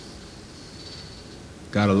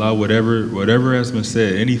 God, allow whatever has been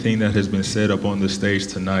said, anything that has been said up on this stage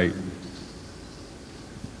tonight,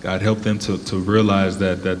 God, help them to realize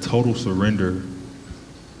that total surrender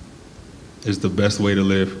is the best way to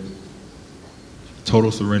live.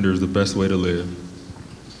 Total surrender is the best way to live.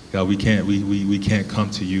 God, we can't come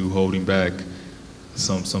to you holding back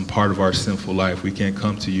some part of our sinful life. We can't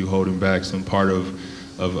come to you holding back some part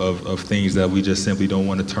of things that we just simply don't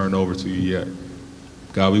want to turn over to you yet.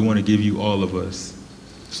 God, we want to give you all of us.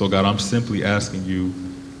 So God, I'm simply asking you,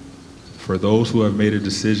 for those who have made a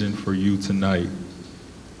decision for you tonight,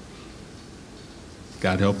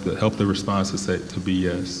 God, help the response to be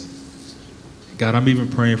yes. God, I'm even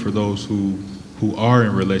praying for those who are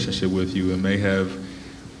in relationship with you and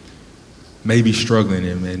may be struggling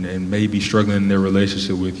and may be struggling in their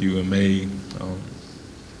relationship with you and may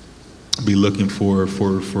be looking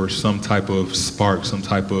for some type of spark, some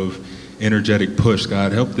type of energetic push.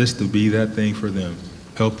 God, help this to be that thing for them.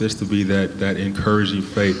 Help this to be that encouraging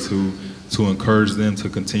faith to encourage them to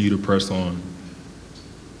continue to press on.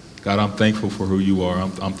 God, I'm thankful for who you are.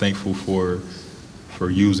 I'm thankful for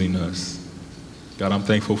using us. God, I'm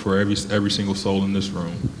thankful for every single soul in this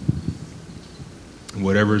room.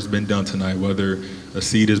 Whatever has been done tonight, whether a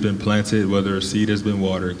seed has been planted, whether a seed has been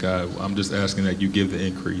watered, God, I'm just asking that you give the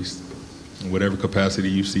increase in whatever capacity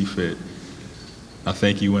you see fit. I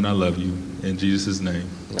thank you and I love you. In Jesus' name,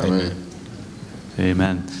 amen.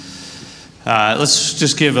 Amen. Let's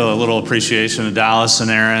just give a little appreciation to Dallas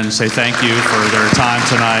and Aaron, say thank you for their time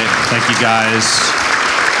tonight. Thank you, guys.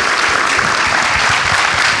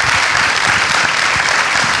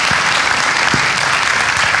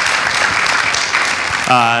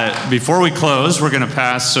 Before we close, we're going to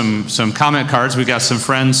pass some comment cards. We've got some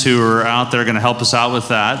friends who are out there going to help us out with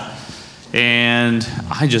that. And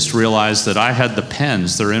I just realized that I had the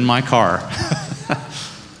pens. They're in my car.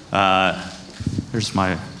 Here's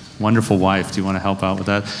my wonderful wife. Do you want to help out with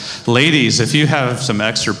that? Ladies, if you have some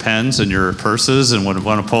extra pens in your purses and would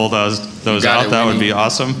want to pull those out, that would be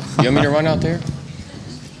awesome. You want me to run out there?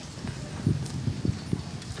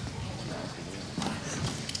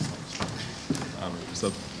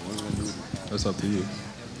 That's up to you.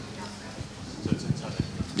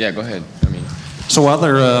 Yeah, go ahead. So while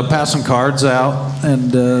they're passing cards out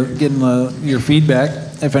and getting your feedback,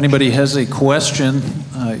 if anybody has a question,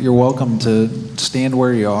 you're welcome to stand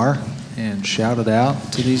where you are and shout it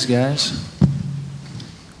out to these guys.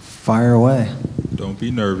 Fire away. Don't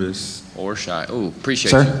be nervous. Or shy. Oh,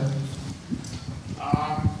 appreciate Sir? you.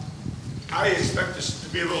 I expect this to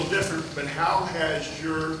be a little different, but how has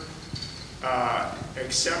your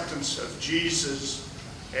acceptance of Jesus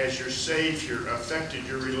as your Savior affected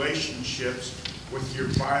your relationships with your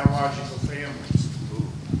biological families?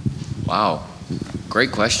 Wow,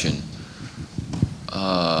 great question.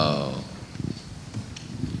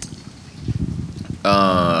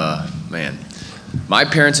 Man, my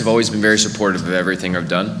parents have always been very supportive of everything I've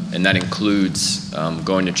done, and that includes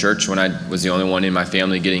going to church when I was the only one in my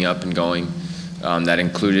family getting up and going. That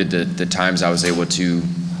included the times I was able to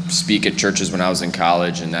speak at churches when I was in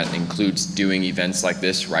college, and that includes doing events like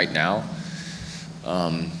this right now.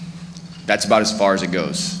 That's about as far as it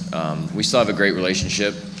goes. We still have a great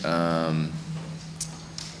relationship.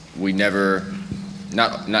 We never,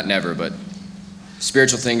 not never, but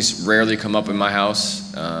spiritual things rarely come up in my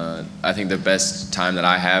house. I think the best time that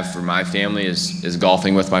I have for my family is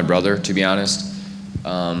golfing with my brother, to be honest,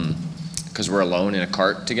 because we're alone in a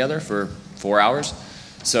cart together for 4 hours.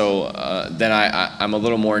 So then I'm a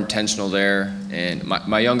little more intentional there. And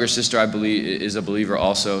my younger sister, I believe, is a believer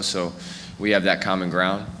also, so we have that common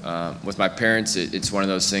ground. With my parents, it's one of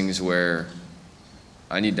those things where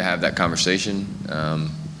I need to have that conversation.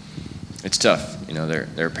 It's tough,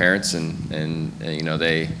 they're parents, and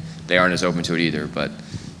they aren't as open to it either. But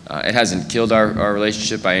it hasn't killed our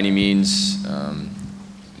relationship by any means,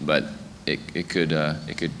 but it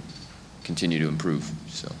could continue to improve.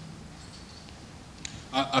 So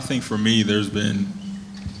I think for me, there's been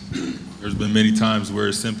many times where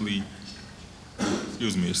it simply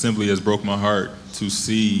has broke my heart to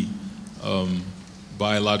see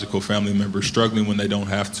biological family members struggling when they don't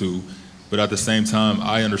have to. But at the same time,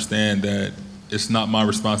 I understand that it's not my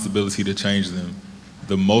responsibility to change them.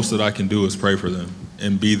 The most that I can do is pray for them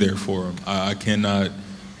and be there for them. I cannot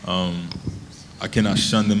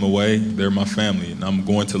shun them away. They're my family, and I'm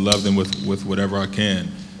going to love them with whatever I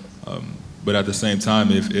can. But at the same time,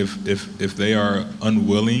 if they are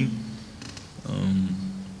unwilling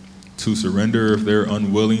to surrender, if they're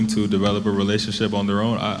unwilling to develop a relationship on their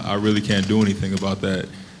own, I really can't do anything about that.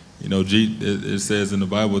 It says in the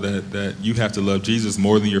Bible that you have to love Jesus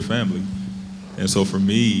more than your family. And so for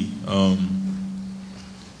me,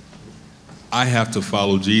 I have to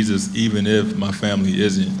follow Jesus even if my family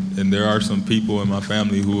isn't. And there are some people in my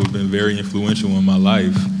family who have been very influential in my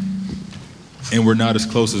life, and we're not as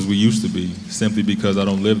close as we used to be, simply because I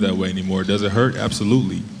don't live that way anymore. Does it hurt?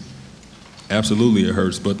 Absolutely. Absolutely it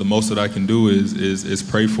hurts, but the most that I can do is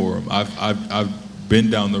pray for them. I've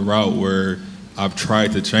been down the route where I've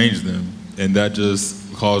tried to change them, and that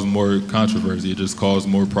just caused more controversy. It just caused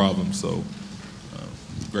more problems. So,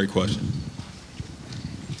 great question.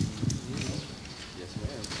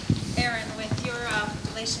 Aaron, with your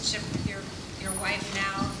relationship with your wife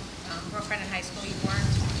now, girlfriend in high school, you weren't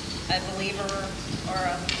a believer or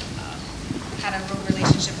had a real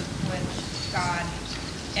relationship with God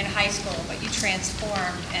in high school, but you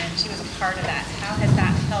transformed, and she was a part of that. How has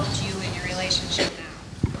that helped you in your relationship now?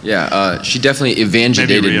 Yeah, she definitely evangelizated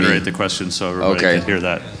me. Maybe reiterate the question so everybody can hear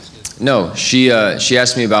that. No, she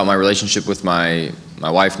asked me about my relationship with my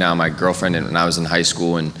wife now, my girlfriend, when I was in high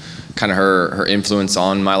school, and kind of her influence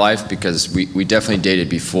on my life, because we definitely dated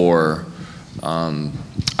before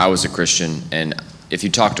I was a Christian. And if you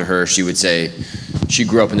talk to her, she would say she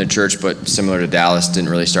grew up in the church, but similar to Dallas, didn't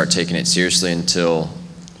really start taking it seriously until,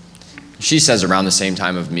 she says, around the same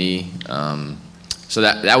time of me. So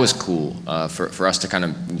that was cool for us to kind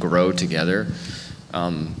of grow together.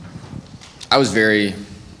 I was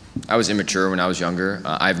immature when I was younger.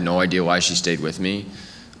 I have no idea why she stayed with me,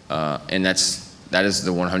 and that is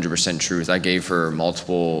the 100% truth. I gave her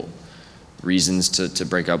multiple reasons to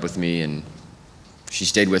break up with me, and she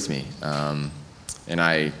stayed with me. And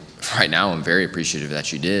right now, I'm very appreciative that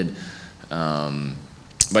she did.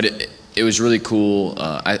 But it was really cool.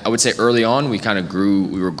 I would say early on, we kind of grew.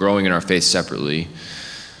 We were growing in our faith separately,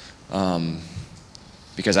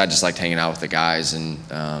 because I just liked hanging out with the guys, and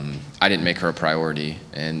I didn't make her a priority.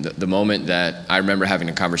 And the moment that I remember having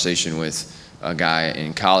a conversation with a guy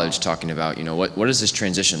in college talking about, what does this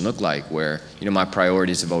transition look like, where, my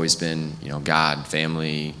priorities have always been, God,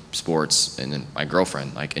 family, sports, and then my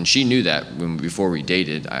girlfriend. And she knew that before we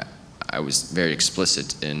dated. I was very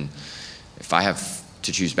explicit in, if I have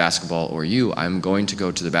to choose basketball or you, I'm going to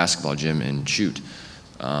go to the basketball gym and shoot.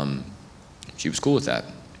 She was cool with that.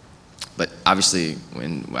 But obviously,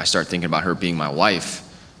 when I start thinking about her being my wife,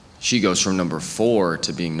 she goes from number 4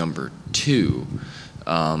 to being number 2.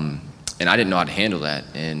 And I didn't know how to handle that.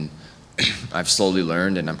 And I've slowly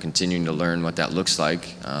learned, and I'm continuing to learn what that looks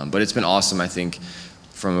like. But it's been awesome. I think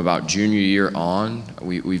from about junior year on,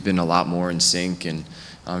 we've been a lot more in sync and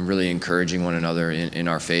really encouraging one another in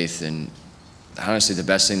our faith. And honestly, the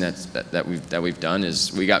best thing that we've done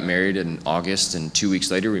is we got married in August, and 2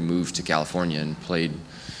 weeks later we moved to California and played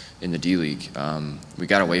in the D League. We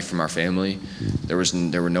got away from our family. There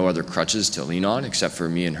were no other crutches to lean on except for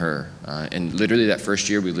me and her. And literally that first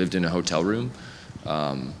year we lived in a hotel room.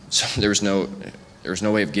 So there was no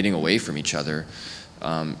way of getting away from each other.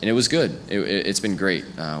 And it was good. It's been great.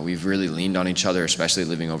 We've really leaned on each other, especially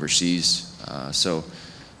living overseas. So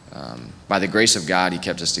by the grace of God, He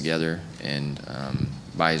kept us together, and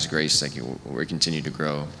by His grace, we continue to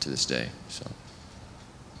grow to this day. So.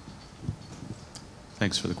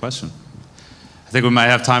 Thanks for the question. I think we might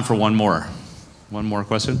have time for one more. One more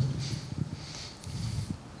question.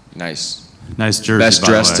 Nice. Nice jersey. Best by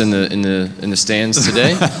the dressed way. in the stands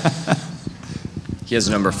today. He has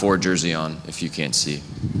a number 4 jersey on, if you can't see.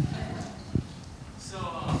 So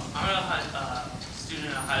I'm a student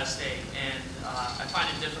at Ohio State, and I find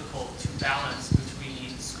it difficult to balance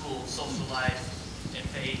between school, social life, and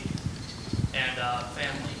faith, and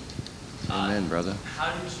family. Amen, brother.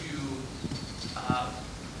 How did you,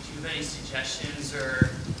 do you have any suggestions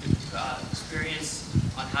or experience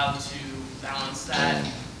on how to balance that?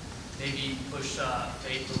 Maybe push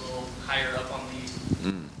faith a little higher up on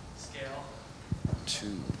the scale?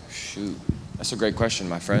 Shoot. That's a great question,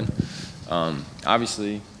 my friend.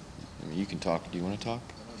 Obviously, you can talk. Do you want to talk?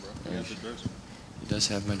 He does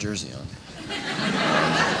have my jersey on.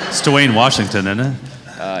 It's Dwayne Washington, isn't it?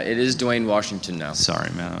 It is Dwayne Washington now.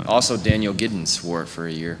 Sorry, man. Also, Daniel Giddens wore it for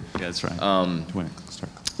a year. Yeah, that's right. Dwayne,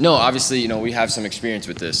 start. No, obviously, we have some experience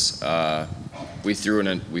with this. We threw in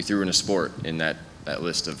a sport in that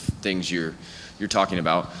list of things you're talking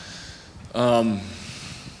about.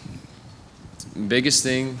 Biggest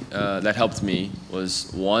thing that helped me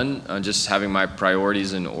was one, just having my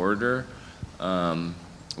priorities in order,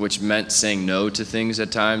 which meant saying no to things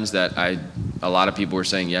at times that a lot of people were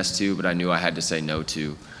saying yes to, but I knew I had to say no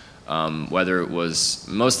to. Whether it was,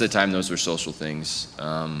 most of the time those were social things.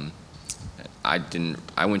 I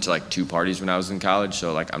went to 2 parties when I was in college,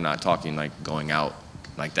 so I'm not talking going out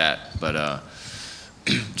like that, but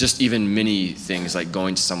just even mini things like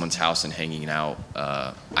going to someone's house and hanging out.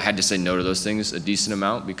 I had to say no to those things a decent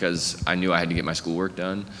amount because I knew I had to get my schoolwork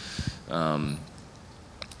done.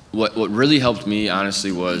 What really helped me,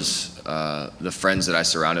 honestly, was the friends that I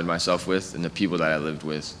surrounded myself with and the people that I lived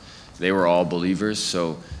with. They were all believers,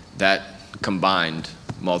 so that combined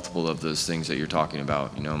multiple of those things that you're talking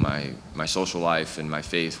about. My social life and my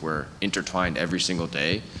faith were intertwined every single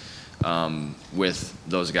day with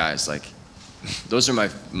those guys. Those are my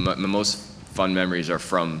most fun memories are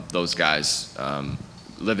from those guys,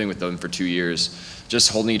 living with them for 2 years,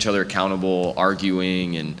 just holding each other accountable,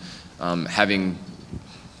 arguing, and having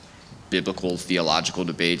biblical, theological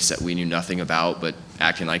debates that we knew nothing about, but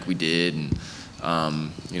acting like we did, and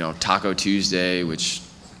Taco Tuesday, which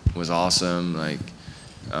was awesome.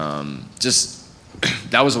 Just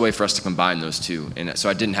that was a way for us to combine those two, and so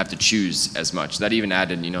I didn't have to choose as much. That even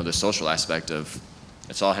added, the social aspect of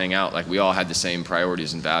let's all hang out. We all had the same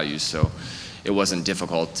priorities and values, so it wasn't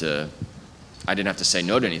difficult I didn't have to say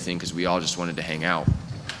no to anything because we all just wanted to hang out.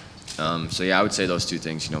 So yeah, I would say those 2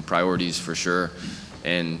 things. Priorities for sure.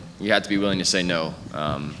 And you have to be willing to say no.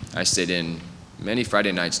 I stayed in many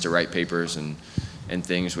Friday nights to write papers and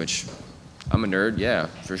things, which I'm a nerd, yeah,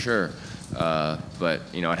 for sure. But,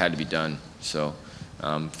 it had to be done. So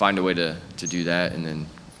find a way to do that, and then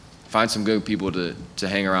find some good people to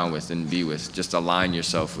hang around with and be with. Just align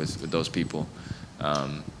yourself with those people.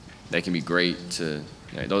 They can be great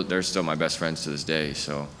they're still my best friends to this day,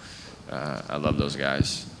 so I love those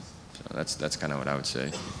guys. So that's kind of what I would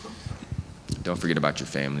say. Don't forget about your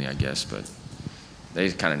family, I guess, but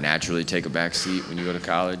they kind of naturally take a back seat when you go to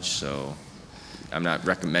college, so I'm not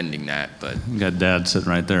recommending that, but... You got Dad sitting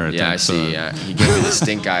right there. I see. He gave me the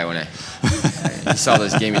stink eye when he saw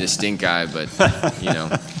this, gave me the stink eye, but,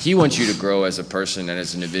 he wants you to grow as a person and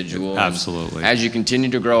as an individual. Absolutely. As you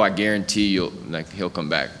continue to grow, I guarantee he'll come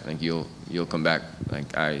back. You'll come back.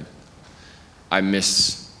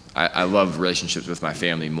 I love relationships with my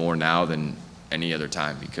family more now than any other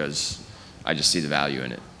time because I just see the value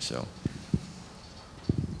in it. So.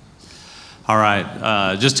 All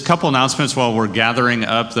right, just a couple announcements while we're gathering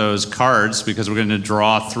up those cards because we're going to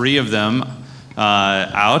draw 3 of them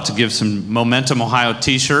out to give some Momentum Ohio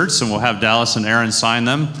t-shirts, and we'll have Dallas and Aaron sign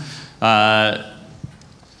them.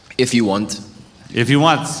 If you want. If you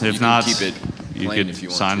want. If not, keep it you plain could if you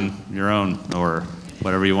want sign to. your own or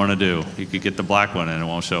whatever you want to do. You could get the black one and it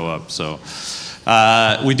won't show up. So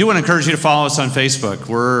we do want to encourage you to follow us on Facebook.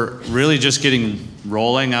 We're really just getting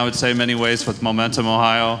rolling, I would say, in many ways with Momentum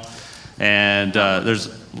Ohio. And there's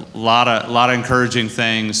a lot of encouraging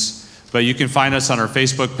things. But you can find us on our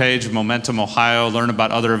Facebook page, Momentum Ohio, learn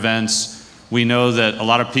about other events. We know that a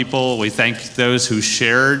lot of people, we thank those who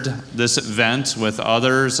shared this event with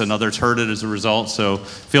others, and others heard it as a result. So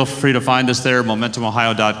feel free to find us there,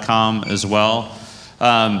 MomentumOhio.com as well.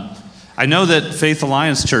 I know that Faith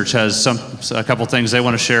Alliance Church has a couple things they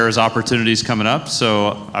want to share as opportunities coming up.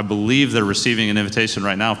 So I believe they're receiving an invitation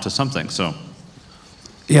right now to something. So.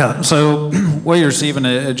 Yeah, so what you're receiving,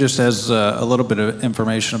 it just has a little bit of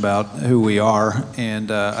information about who we are, and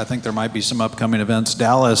I think there might be some upcoming events.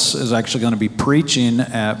 Dallas is actually going to be preaching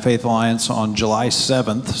at Faith Alliance on July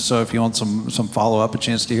 7th, so if you want some follow-up, a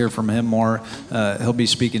chance to hear from him more, he'll be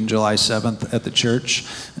speaking July 7th at the church.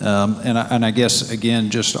 And I guess,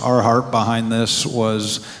 again, just our heart behind this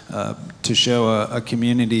was to show a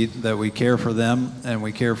community that we care for them and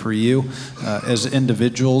we care for you as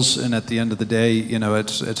individuals, and at the end of the day, you know,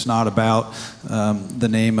 it's not about the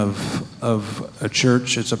name of a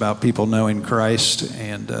church. It's about people knowing Christ,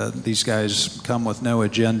 and these guys come with no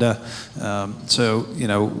agenda. So, you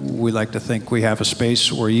know, we like to think we have a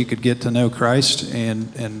space where you could get to know Christ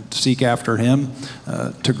and seek after Him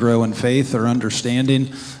to grow in faith or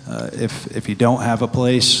understanding. If you don't have a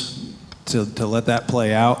place to let that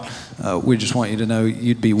play out, we just want you to know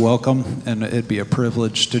you'd be welcome, and it'd be a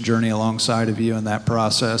privilege to journey alongside of you in that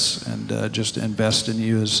process, and just invest in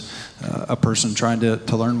you as a person trying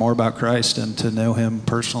to learn more about Christ and to know Him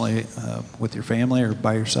personally with your family or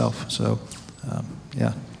by yourself. So,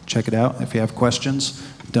 yeah, check it out. If you have questions,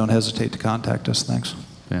 don't hesitate to contact us. Thanks.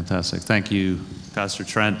 Fantastic. Thank you, Pastor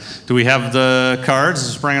Trent. Do we have the cards?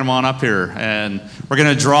 Just bring them on up here. And we're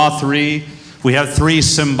going to draw 3. We have 3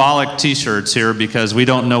 symbolic t-shirts here because we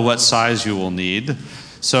don't know what size you will need.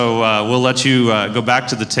 So we'll let you go back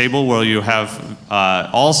to the table where you have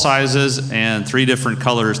all sizes and 3 different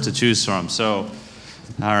colors to choose from. So,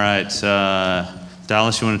 all right.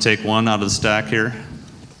 Dallas, you want to take one out of the stack here?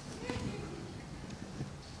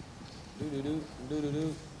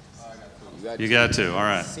 You got 2. All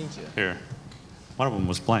right. Here. One of them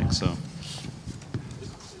was blank, so.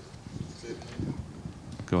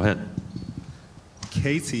 Go ahead.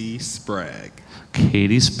 Katie Sprague.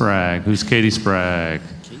 Katie Sprague. Who's Katie Sprague?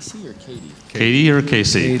 Casey or Katie? Katie or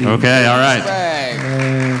Casey? Katie. Okay, all right.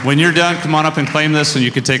 Sprague. When you're done, come on up and claim this, and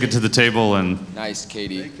you can take it to the table. And Nice,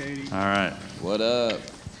 Katie. Hey, Katie. all right, What up?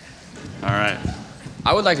 all right.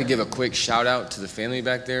 I would like to give a quick shout out to the family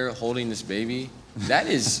back there holding this baby. That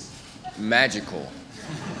is magical.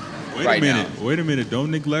 Wait Right a minute. now. Wait a minute. Don't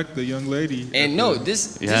neglect the young lady. And no,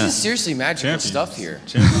 this Yeah. is seriously magical Champions. stuff here.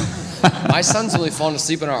 Champions. My son's only fallen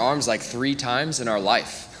asleep in our arms like 3 times in our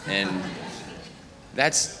life, and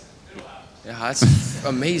that's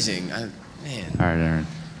amazing. Man. All right, Aaron.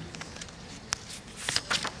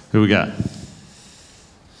 Who we got?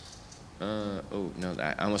 Oh no,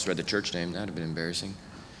 I almost read the church name. That'd have been embarrassing.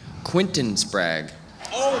 Quentin Sprague.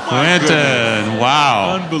 Quentin.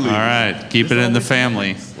 Wow. Unbelievable. All right, keep it in the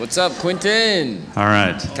family. What's up, Quentin? All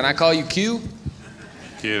right. Can I call you Q?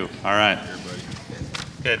 Q. All right.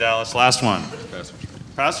 Okay, Dallas. Last one.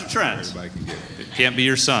 Pastor Trent. Everybody can get it. It can't be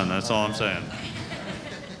your son. That's all I'm saying.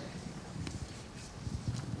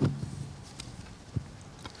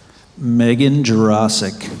 Megan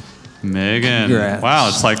Jurasic. Megan. Congrats. Wow,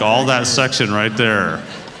 it's like all that section right there.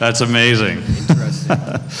 That's amazing. Interesting.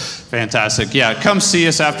 Fantastic. Yeah, come see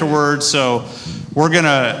us afterwards. So we're going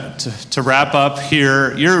to wrap up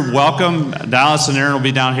here. You're welcome. Dallas and Aaron will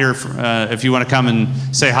be down here if you want to come and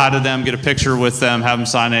say hi to them, get a picture with them, have them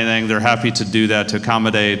sign anything. They're happy to do that, to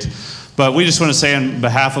accommodate. But we just want to say on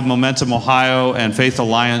behalf of Momentum Ohio and Faith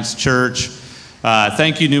Alliance Church,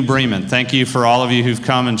 thank you, New Bremen. Thank you for all of you who've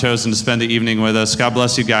come and chosen to spend the evening with us. God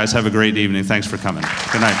bless you guys. Have a great evening. Thanks for coming.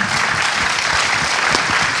 Good night.